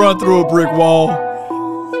somebody to run through a brick wall.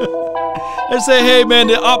 They say, hey man,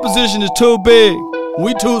 the opposition is too big.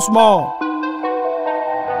 We too small.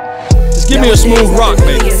 Just give me a smooth rock,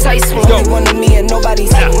 baby. Let's go. Me and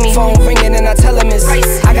nobody's me. Phone ringing and I tell him it's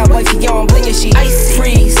ice. I got wifey on blingy, she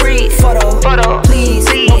freeze. Photo, please,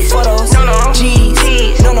 no photos. No,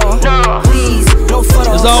 G's, no, please, no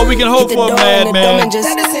photos. That's all we can hope the door and the dumb just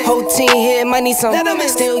whole team here, might need some.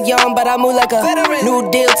 Still young, but I move like a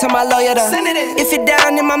new deal to my lawyer. If you're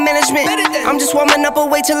down in my management, I'm just warming up,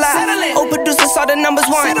 wait till I. Old producers saw the numbers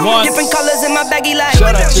one. Different colors in my baggy light.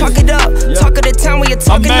 Chalk it up, talk of the town where you're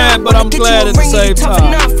talking up. But I'm glad at the same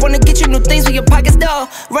time. Enough. Wanna get you new things for your pockets, dull.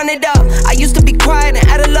 Run it up. I used to be quiet and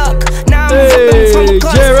out of luck. Now I'm flipping from a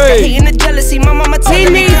clutch. Hating the jealousy, my mama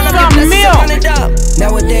told me run it up.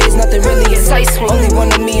 Nowadays, nothing really excites me. Only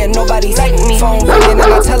one of me and nobody's like me. Phone ringing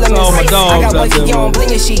and I tell him it's I got wifey on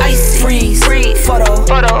bling and she freeze. Photo,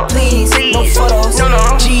 please, no photos.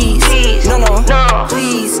 G's, no,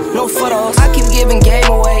 please, no photos. I keep giving game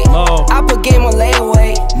away. I put game on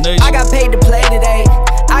layaway. I got paid to play today.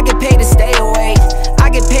 I get paid to stay away. I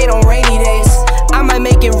get paid on rainy days. I might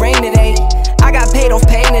make it rain today. I got paid off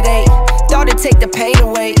pain today. Thought it'd take the pain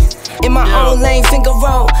away. In my own lane, finger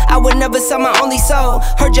roll. I would never sell my only soul.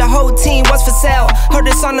 Heard your whole team was for sale. Heard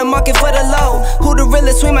it's on the market for the low. Who the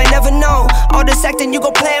realest, we might never know. All this acting, you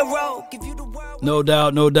gon' play a role. Give you the world. No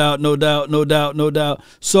doubt, no doubt, no doubt, no doubt, no doubt.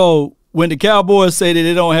 So when the Cowboys say that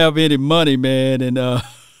they don't have any money, man, and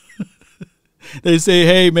they say,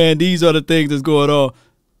 hey, man, these are the things that's going on.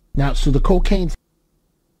 Now, so the cocaine's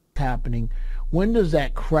happening. When does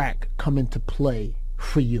that crack come into play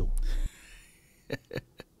for you?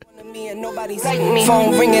 Me and nobody's like me.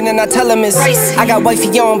 Phone ringing and I tell him it's I got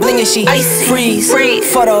wifey on bling and she freeze.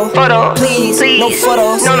 Photo, please, no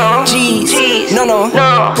photos. G's,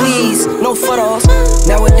 no, please, no photos.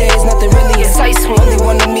 Nowadays nothing really excites me. Only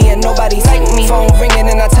one of me and nobody's like me. Phone ringing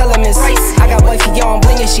and I tell him it's I got wifey on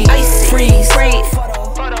bling and she freeze.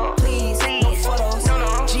 Photo, please, no photos.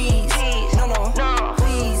 G's, no,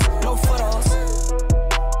 please, no photos.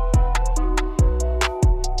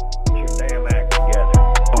 Get your damn act together.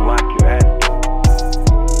 Like you had to.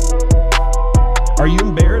 Are you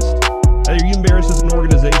embarrassed? Are you embarrassed as an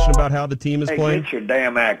organization about how the team is playing? Get your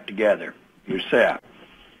damn act together yourself.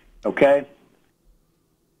 Okay?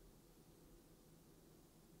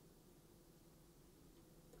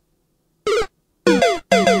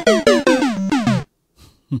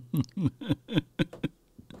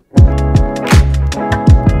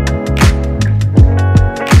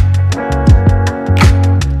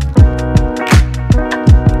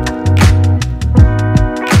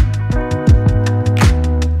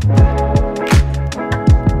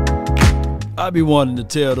 I be wanting to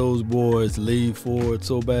tell those boys to lean forward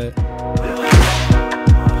so bad.